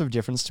massive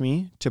difference to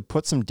me to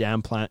put some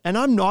damn plant. And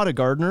I'm not a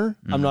gardener.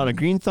 I'm not a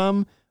green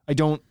thumb. I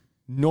don't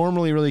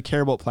normally really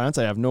care about plants.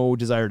 I have no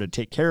desire to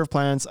take care of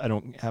plants. I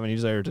don't have any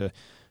desire to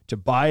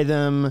buy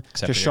them, Except to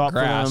for your shop for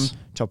grass. them,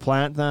 to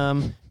plant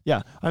them.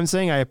 Yeah, I'm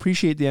saying I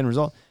appreciate the end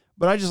result,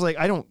 but I just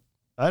I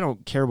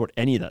don't care about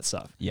any of that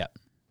stuff. Yeah.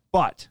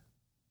 But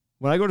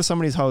when I go to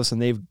somebody's house and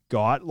they've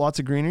got lots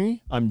of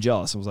greenery, I'm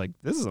jealous. I was like,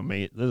 this is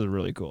amazing. This is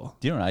really cool.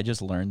 Do you know what I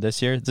just learned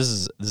this year? This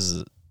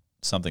is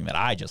something that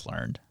I just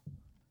learned.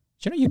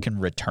 Do you know you can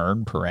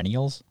return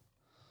perennials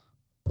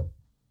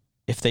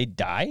if they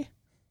die?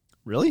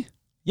 Really?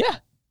 Yeah.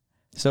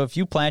 So if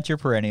you plant your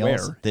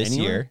perennials Where? this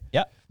Anywhere? year,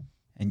 yep,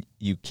 and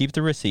you keep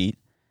the receipt,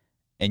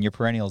 and your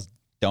perennials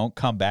don't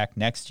come back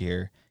next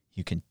year,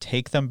 you can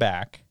take them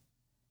back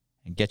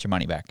and get your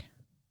money back.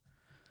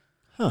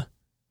 Huh.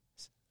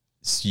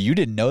 So you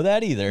didn't know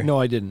that either. No,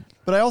 I didn't.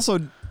 But I also,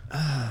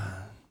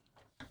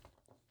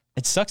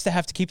 It sucks to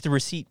have to keep the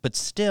receipt, but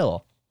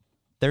still,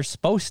 they're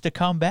supposed to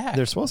come back.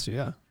 they're supposed to,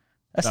 yeah.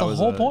 That's That the was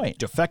whole a point.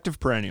 Defective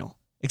perennial.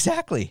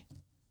 Exactly.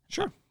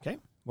 Sure. Okay.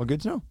 Well,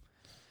 good to know.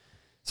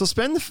 So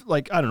spend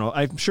I don't know.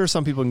 I'm sure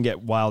some people can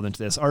get wild into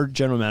this. Our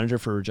general manager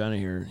for Regina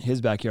here,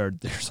 his backyard,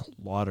 there's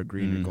a lot of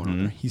greenery going on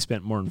there. He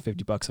spent more than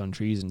 $50 on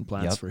trees and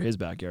plants for his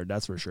backyard.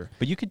 That's for sure.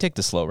 But you could take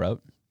the slow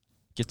route,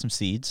 get some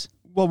seeds.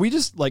 Well, we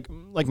just like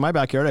my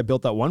backyard. I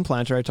built that one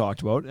planter I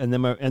talked about, and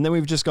then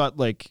we've just got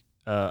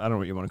I don't know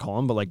what you want to call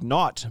them, but like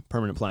not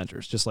permanent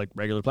planters, just like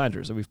regular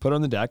planters that we've put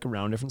on the deck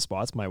around different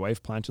spots. My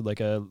wife planted like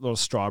a little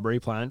strawberry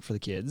plant for the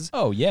kids.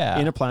 Oh, yeah.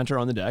 In a planter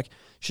on the deck.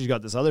 She's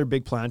got this other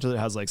big planter that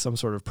has like some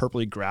sort of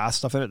purpley grass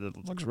stuff in it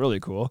that looks really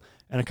cool,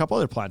 and a couple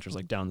other planters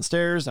like down the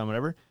stairs, down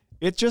whatever.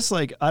 It's just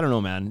like, I don't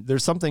know, man.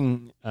 There's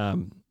something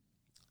in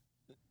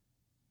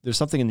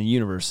the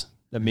universe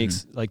that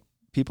makes like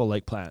people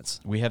like plants.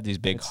 We have these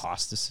big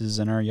hospices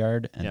in our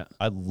yard, and Yeah.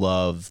 I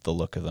love the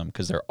look of them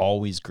because they're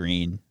always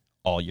green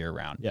all year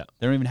round. Yeah.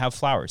 They don't even have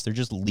flowers. They're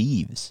just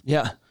leaves.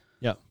 Yeah.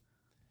 Yeah.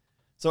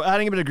 So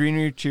adding a bit of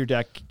greenery to your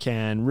deck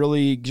can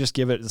really just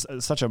give it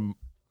such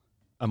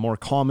a more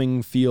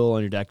calming feel on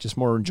your deck, just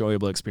more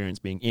enjoyable experience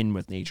being in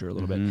with nature a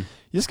little bit.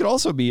 This could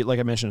also be, like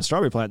I mentioned, a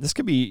strawberry plant. This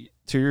could be,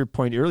 to your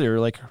point earlier,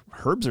 like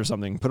herbs or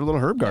something. Put a little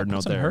herb garden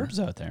out some there.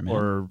 herbs out there, man.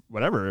 Or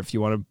whatever. If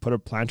you want to put a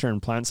planter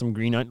and plant some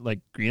green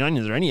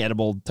onions or any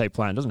edible type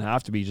plant. It doesn't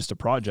have to be just a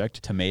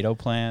project. Tomato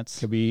plants.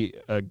 It could be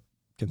a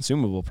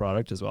consumable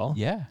product as well.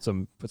 Yeah.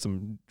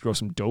 Grow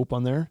some dope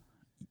on there.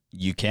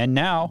 You can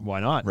now.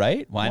 Why not?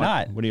 Right? Why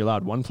not? What are you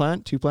allowed? 1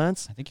 plant? 2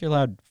 plants? I think you're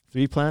allowed.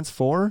 3 plants?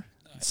 4?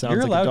 Sounds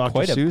You're like allowed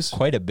a Dr. Seuss.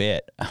 quite a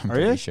bit. I'm Are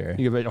pretty you? sure.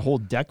 You have a whole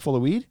deck full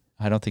of weed?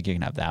 I don't think you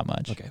can have that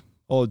much. Okay.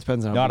 Oh, it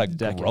depends on how Not a big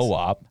the deck grow is.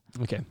 up.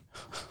 Okay.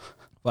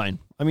 Fine.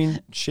 I mean,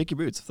 shake your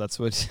boots if that's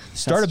what.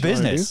 Start a that's what you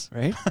wanna business.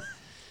 do,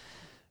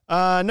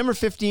 right? Number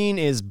 15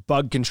 is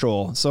bug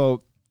control.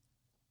 So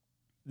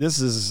this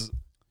is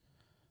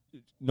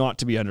not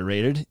to be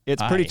underrated.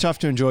 It's pretty tough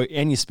to enjoy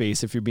any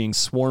space if you're being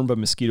swarmed by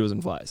mosquitoes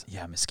and flies.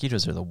 Yeah,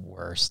 mosquitoes are the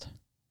worst.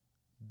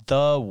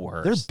 The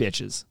worst. They're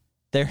bitches.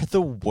 They're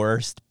the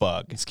worst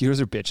bug.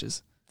 Mosquitoes are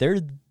bitches. They're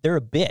a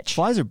bitch.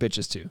 Flies are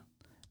bitches too.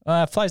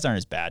 Flies aren't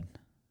as bad.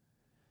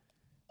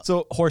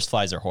 So Horse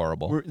flies are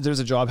horrible. there's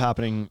a job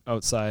happening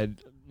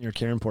outside near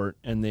Caronport,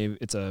 and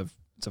it's a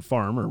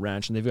farm or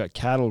ranch, and they've got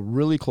cattle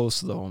really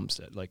close to the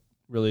homestead, like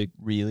really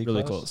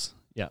close.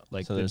 Yeah,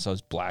 like So there's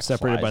those black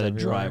separated flies by the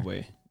everywhere.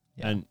 driveway.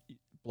 Yeah. And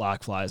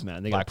black flies,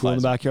 man. They got Black a pool in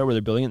the flies. backyard where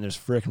they're building it, and there's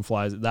frickin'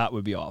 flies. That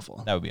would be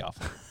awful. That would be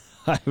awful.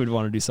 I would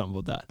want to do something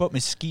about that. But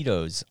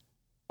mosquitoes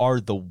are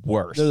the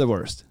worst. They're the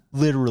worst.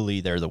 Literally,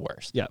 they're the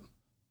worst. Yeah.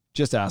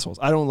 Just assholes.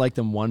 I don't like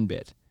them one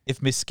bit.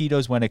 If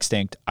mosquitoes went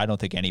extinct, I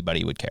don't think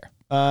anybody would care.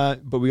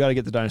 But we got to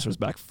get the dinosaurs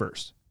back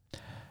first.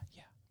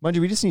 Yeah. Mind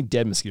you, we just need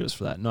dead mosquitoes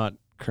for that, not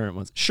current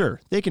ones. Sure,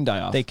 they can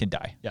die off. They can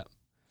die. Yeah.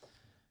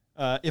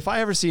 If I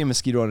ever see a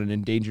mosquito on an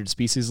endangered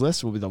species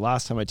list, will be the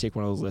last time I take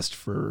one of those lists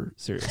for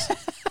serious.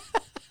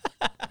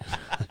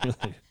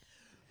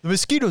 The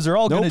mosquitoes are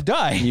all Nope. going to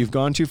die. You've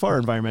gone too far,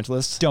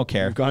 environmentalists. Don't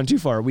care. You've gone too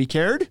far. We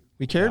cared.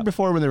 We cared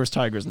before when there was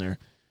tigers in there.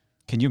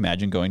 Can you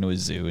imagine going to a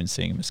zoo and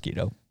seeing a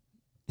mosquito?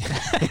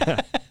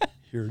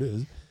 Here it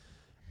is.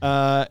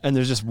 And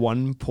there's just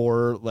one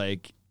poor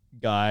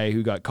guy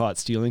who got caught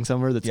stealing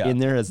somewhere that's in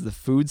there as the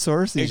food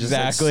source. He's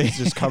Exactly.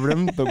 just covered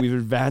him. But we've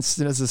advanced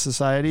it as a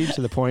society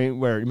to the point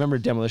where, remember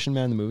Demolition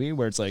Man, the movie,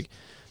 where it's like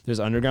there's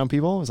underground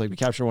people. It's like we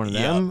capture one of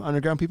them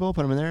underground people,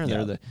 put them in there, and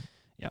they're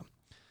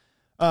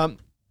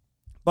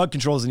bug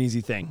control is an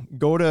easy thing.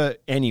 Go to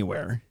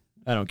anywhere.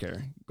 I don't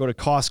care. Go to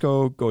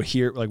Costco. Go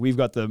here. Like we've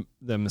got the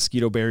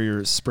mosquito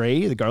barrier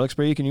spray, the garlic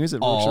spray you can use.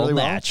 It works All really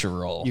well.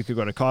 natural. You could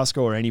go to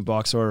Costco or any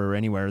box store or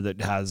anywhere that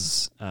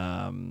has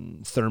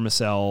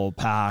Thermacell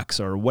packs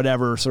or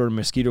whatever sort of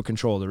mosquito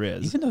control there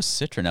is. Even those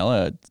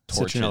citronella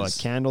torches.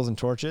 Citronella candles and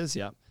torches.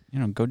 Yeah.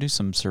 Go do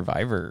some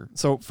Survivor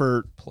So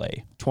for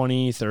play.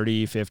 20,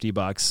 30,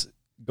 $50,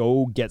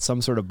 go get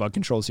some sort of bug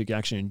control so you can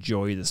actually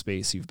enjoy the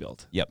space you've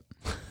built. Yep.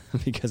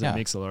 Because it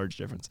makes a large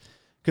difference.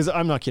 Because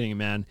I'm not kidding you,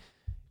 man.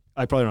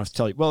 I probably don't have to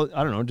tell you. Well,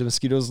 I don't know. Do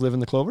mosquitoes live in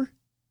the clover?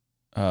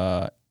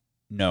 No,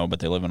 but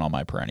they live in all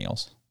my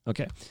perennials.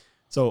 Okay.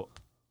 So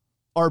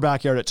our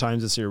backyard at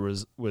times this year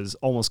was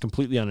almost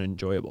completely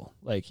unenjoyable.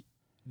 Like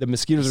the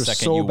mosquitoes are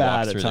Second so you bad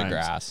walk at through times. the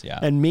grass, yeah.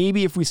 And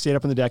maybe if we stayed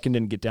up on the deck and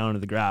didn't get down to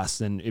the grass,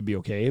 then it'd be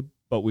okay.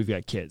 But we've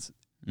got kids.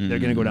 They're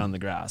going to go down the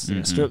grass. They're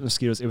going to strip the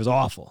mosquitoes. It was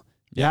awful.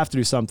 You have to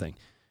do something.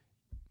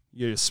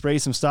 You spray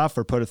some stuff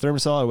or put a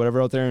Thermacell or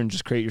whatever out there and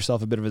just create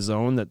yourself a bit of a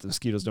zone that the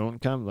mosquitoes don't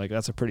come. Like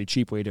that's a pretty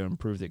cheap way to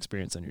improve the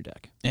experience on your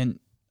deck. And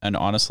And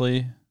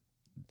honestly,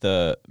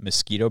 the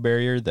mosquito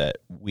barrier that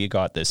we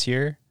got this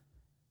year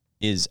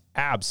is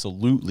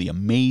absolutely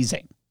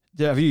amazing.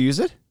 Have you used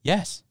it?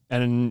 Yes.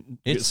 And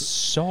It's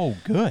so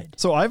good.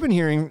 so I've been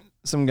hearing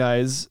some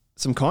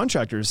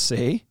contractors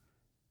say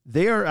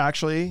they are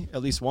actually,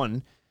 at least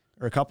one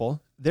or a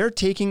couple, they're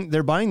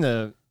buying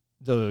the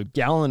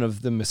gallon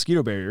of the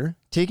mosquito barrier,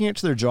 taking it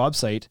to their job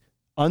site,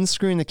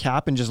 unscrewing the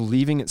cap and just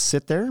leaving it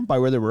sit there by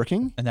where they're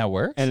working. And that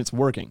works? And it's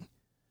working.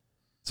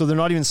 So they're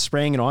not even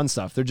spraying it on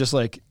stuff. They're just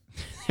like,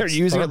 they're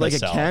using it like a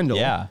candle.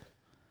 Yeah.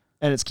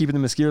 And it's keeping the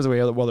mosquitoes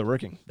away while they're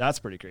working. That's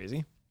pretty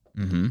crazy.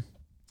 Mm-hmm.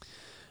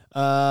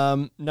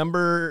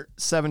 Number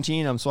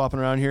 17, I'm swapping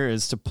around here,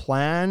 is to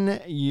plan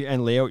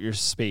and lay out your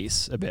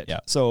space a bit. Yeah.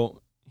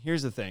 So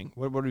here's the thing.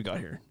 What do we got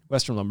here?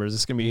 Western Lumber. Is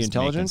this going to be Just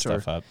making intelligent?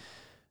 Or stuff up.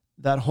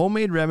 that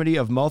homemade remedy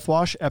of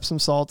mouthwash, Epsom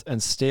salt,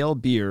 and stale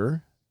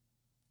beer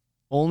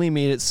only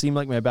made it seem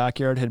like my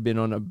backyard had been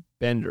on a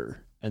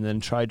bender and then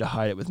tried to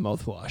hide it with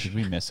mouthwash. Did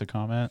we miss a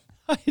comment?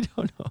 I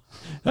don't know.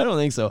 I don't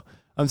think so.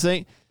 I'm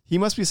saying he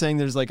must be saying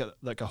there's like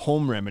a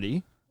home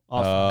remedy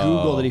off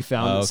Google that he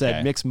found that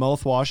said mix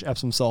mouthwash,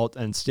 Epsom salt,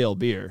 and stale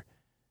beer,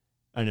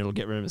 and it'll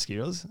get rid of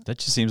mosquitoes. That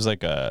just seems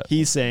like a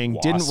He's saying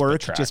didn't wasp work,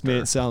 attractor. just made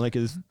it sound like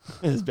his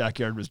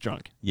backyard was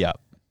drunk, Yeah.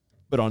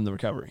 but on the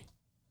recovery.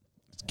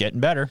 It's getting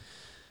better.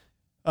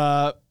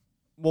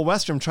 Well,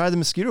 Westrom, try the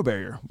mosquito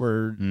barrier.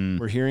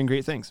 We're hearing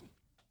great things.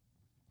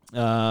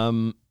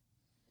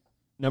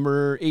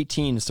 Number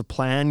 18 is to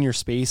plan your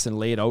space and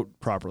lay it out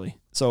properly.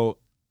 So,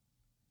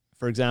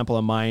 for example,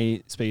 in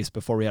my space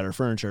before we had our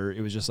furniture, it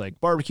was just like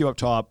barbecue up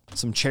top,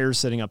 some chairs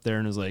sitting up there,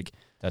 and it was like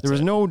there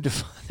was no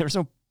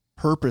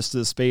purpose to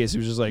the space. It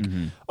was just like,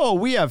 oh,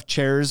 we have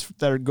chairs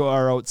that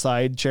are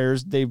outside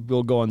chairs. They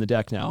will go on the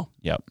deck now.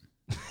 Yep.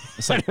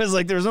 It's like it was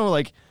like there's no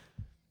like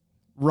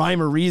rhyme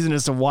or reason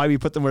as to why we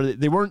put them where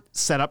they weren't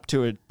set up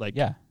to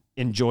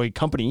enjoy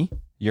company.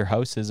 Your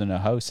house isn't a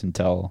house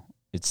until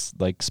it's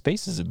like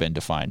spaces have been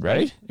defined,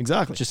 right?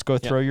 Exactly. Just go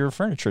throw your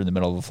furniture in the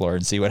middle of the floor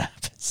and see what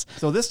happens.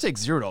 So this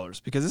takes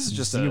 $0 because this is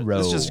just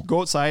Zero. just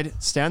go outside,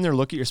 stand there,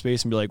 look at your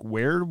space, and be like,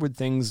 where would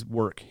things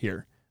work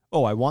here?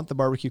 Oh, I want the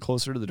barbecue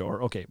closer to the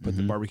door. Okay, put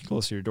the barbecue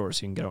closer to your door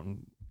so you can get out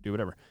and do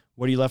whatever.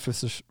 What are you left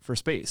with for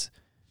space?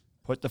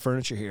 Put the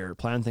furniture here,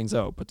 plan things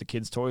out, put the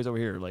kids' toys over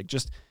here. Like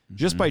just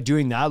by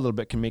doing that a little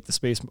bit can make the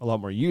space a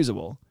lot more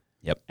usable.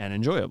 Yep. And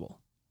enjoyable.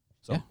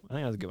 So Yeah. I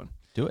think that's a good one.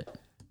 Do it.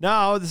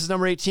 Now, this is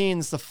number 18.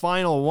 It's the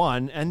final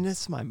one, and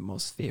it's my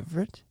most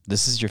favorite.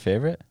 This is your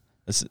favorite?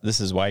 This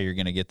is why you're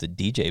going to get the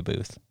DJ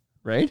booth.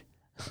 Right?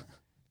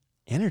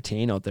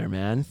 Entertain out there,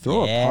 man.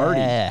 Throw a party.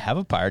 Yeah, have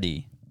a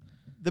party.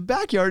 The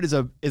backyard is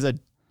a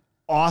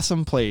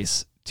awesome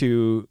place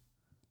to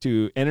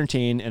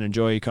entertain and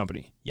enjoy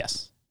company.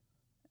 Yes.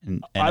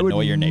 And I would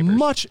annoy your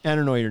neighbors.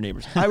 annoy your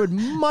neighbors. I would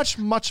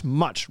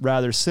much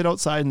rather sit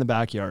outside in the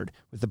backyard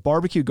with the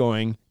barbecue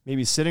going,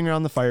 maybe sitting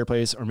around the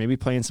fireplace or maybe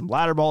playing some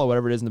ladder ball or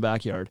whatever it is in the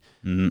backyard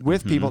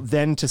with people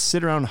than to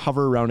sit around and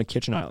hover around a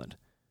kitchen island.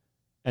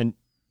 And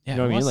Yeah, you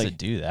know who what I mean? wants Like,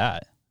 to do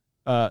that?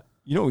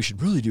 you know what we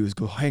should really do is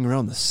go hang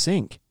around the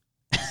sink.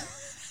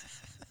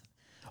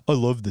 I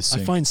love the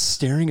sink. I find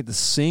staring at the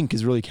sink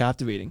is really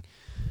captivating.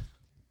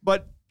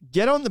 But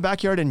get out in the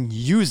backyard and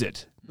use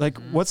it. Like,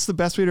 what's the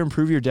best way to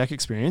improve your deck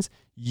experience?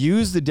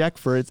 Use the deck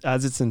for it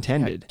as it's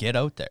intended. Get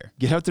out there.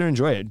 Get out there and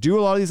enjoy it. Do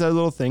a lot of these other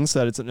little things so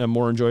that it's a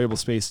more enjoyable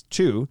space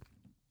too.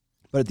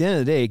 But at the end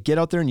of the day, get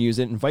out there and use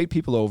it. Invite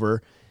people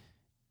over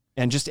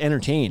and just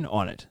entertain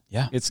on it.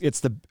 Yeah. It's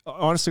the,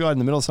 honest to God, in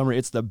the middle of summer,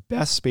 it's the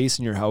best space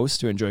in your house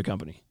to enjoy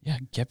company. Yeah,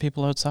 get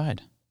people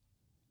outside.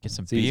 Get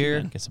some easy, beer,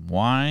 man. get some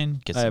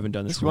wine. I haven't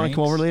done this. You want to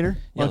come over later?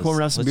 Yeah, Want to come over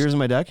and have some let's beers in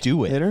my deck?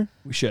 do it. Later?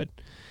 We should.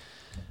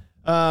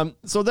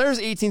 So there's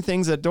 18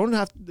 things that don't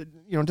have,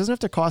 it doesn't have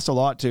to cost a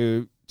lot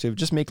to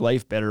just make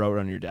life better out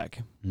on your deck.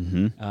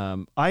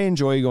 I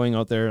enjoy going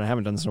out there, and I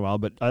haven't done this in a while,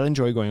 but I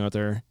enjoy going out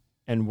there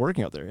and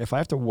working out there. If I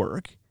have to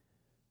work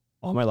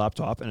on my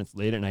laptop and it's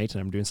late at night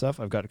and I'm doing stuff,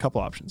 I've got a couple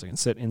options. I can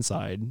sit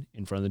inside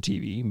in front of the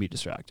TV and be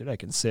distracted. I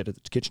can sit at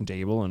the kitchen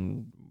table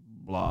and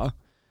blah.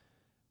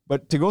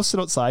 But to go sit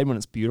outside when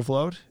it's beautiful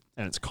out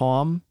and it's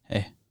calm,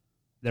 Hey,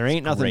 there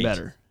ain't nothing great.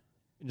 better.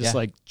 Just Yeah.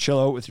 like chill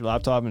out with your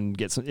laptop and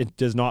get some. It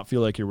does not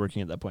feel like you're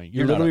working at that point.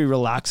 You're You're not literally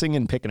relaxing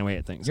and picking away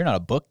at things. you're not a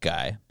book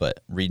guy,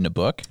 but reading a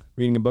book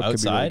Reading a book could be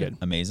outside, really good.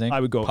 amazing.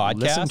 I would go Podcast,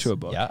 listen to a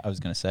book. Yeah, I was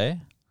going to say.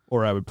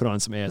 Or I would put on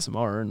some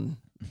ASMR and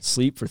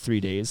sleep for 3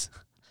 days.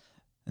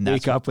 And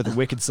Wake up with a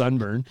wicked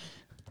sunburn.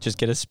 Just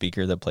get a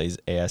speaker that plays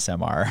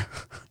ASMR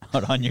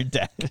out on your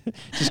deck,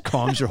 Just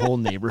calms your whole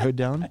neighborhood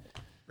down.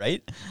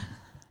 right?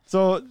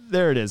 So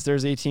there it is.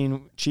 There's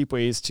 18 cheap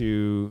ways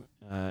to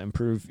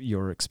improve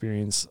your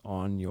experience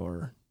on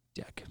your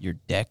deck. Your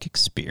deck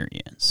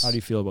experience. How do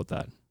you feel about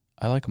that?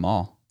 I like them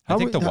all. How I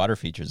think mu- the how- water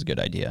feature is a good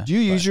idea. Do you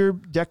use your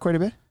deck quite a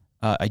bit?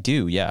 I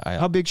do, yeah.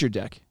 How big's your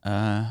deck?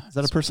 Is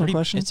that a personal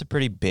question? It's a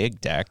pretty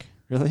big deck.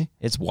 Really?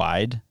 It's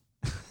wide.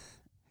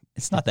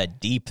 It's not that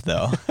deep,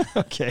 though.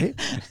 Okay.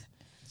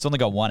 It's only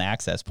got one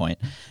access point.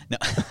 No.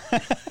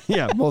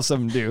 Yeah, most of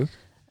them do.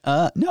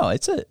 No,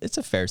 it's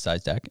a fair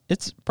size deck.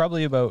 It's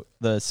probably about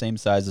the same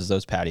size as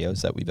those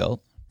patios that we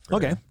built.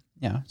 Okay.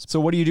 Yeah. So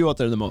what do you do out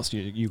there the most?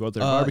 You go out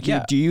there barbecue?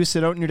 Yeah. Do you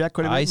sit out in your deck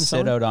quite a bit? I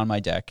sit out on my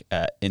deck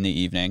in the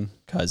evening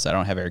because I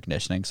don't have air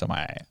conditioning, so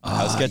my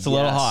house gets a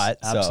little hot.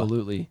 So,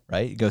 Absolutely.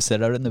 right? You go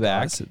sit out in the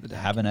back, sit in the deck.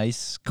 have a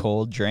nice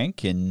cold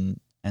drink, and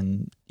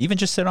even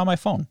just sit on my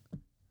phone.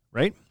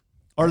 Right?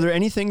 Are there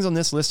any things on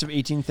this list of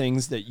 18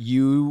 things that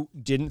you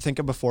didn't think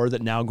of before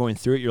that now going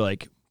through it, you're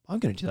like, I'm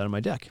going to do that on my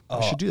deck.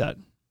 I should do that.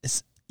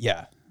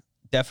 Yeah.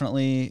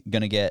 Definitely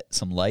going to get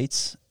some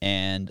lights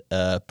and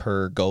a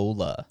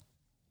pergola.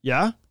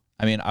 Yeah?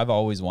 I mean, I've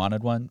always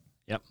wanted one.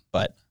 Yep.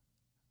 But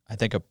I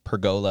think a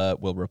pergola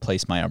will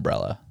replace my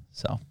umbrella.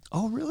 So.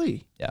 Oh,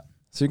 really? Yeah.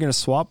 So you're going to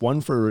swap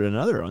one for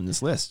another on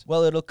this list?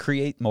 Well, it'll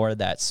create more of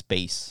that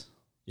space.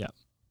 Yeah.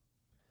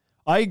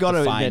 I got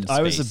to admit,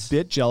 I was space. a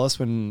bit jealous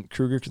when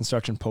Kruger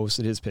Construction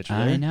posted his picture.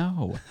 I there.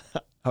 know.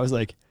 I was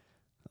like,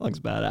 that looks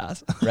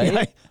badass.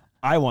 Right?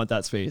 I want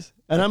that space.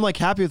 And I'm like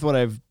happy with what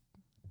I've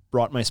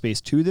brought my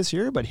space to this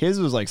year, but his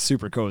was like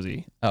super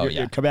cozy. Oh, Your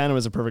yeah. cabana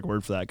was a perfect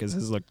word for that because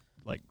his looked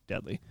like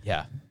deadly.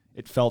 Yeah.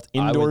 It felt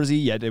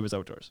indoorsy, yet it was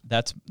outdoors.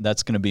 That's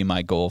going to be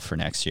my goal for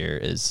next year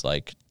is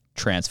like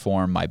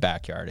transform my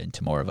backyard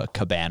into more of a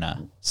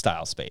cabana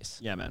style space.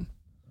 Yeah, man.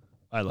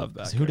 I love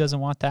that. Who doesn't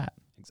want that?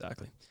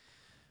 Exactly.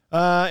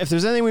 If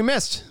there's anything we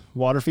missed,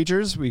 water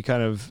features, we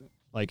kind of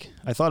like,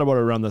 I thought about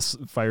it around this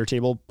fire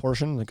table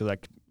portion because I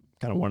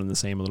kind of one and the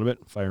same a little bit,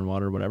 fire and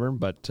water, whatever.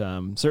 But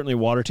certainly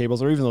water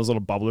tables or even those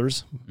little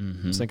bubblers.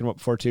 I was thinking about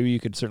before too, you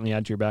could certainly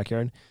add to your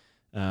backyard.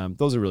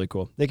 Those are really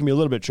cool. They can be a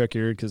little bit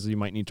trickier because you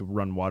might need to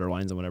run water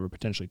lines and whatever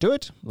potentially to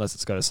it, unless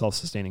it's got a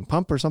self-sustaining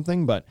pump or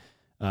something. But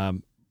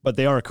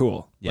they are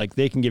cool. Yeah. Like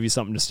they can give you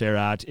something to stare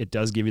at. It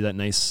does give you that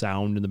nice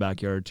sound in the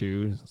backyard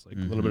too. It's like a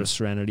little bit of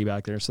serenity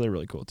back there. So they're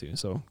really cool too.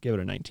 So give it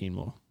a 19.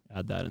 We'll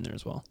add that in there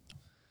as well.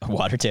 A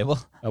water table?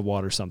 A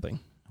water something.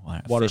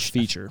 What, Water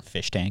feature.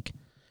 Fish tank.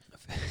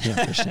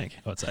 Yeah, fish tank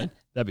outside.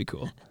 That'd be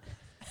cool.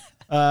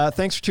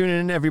 Thanks for tuning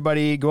in,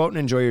 everybody. Go out and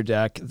enjoy your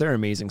deck. They're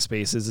amazing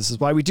spaces. This is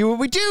why we do what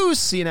we do.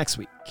 See you next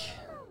week.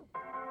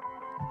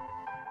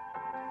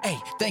 Hey,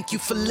 thank you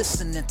for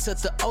listening to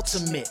the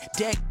Ultimate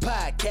Deck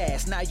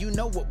Podcast. Now you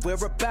know what we're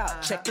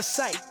about. Check the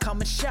site,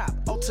 come and shop.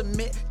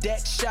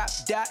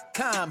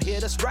 UltimateDeckShop.com.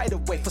 Hit us right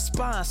away for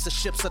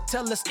sponsorships or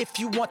tell us if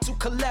you want to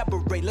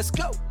collaborate. Let's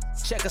go.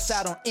 Check us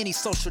out on any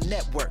social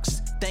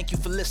networks. Thank you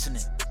for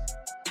listening.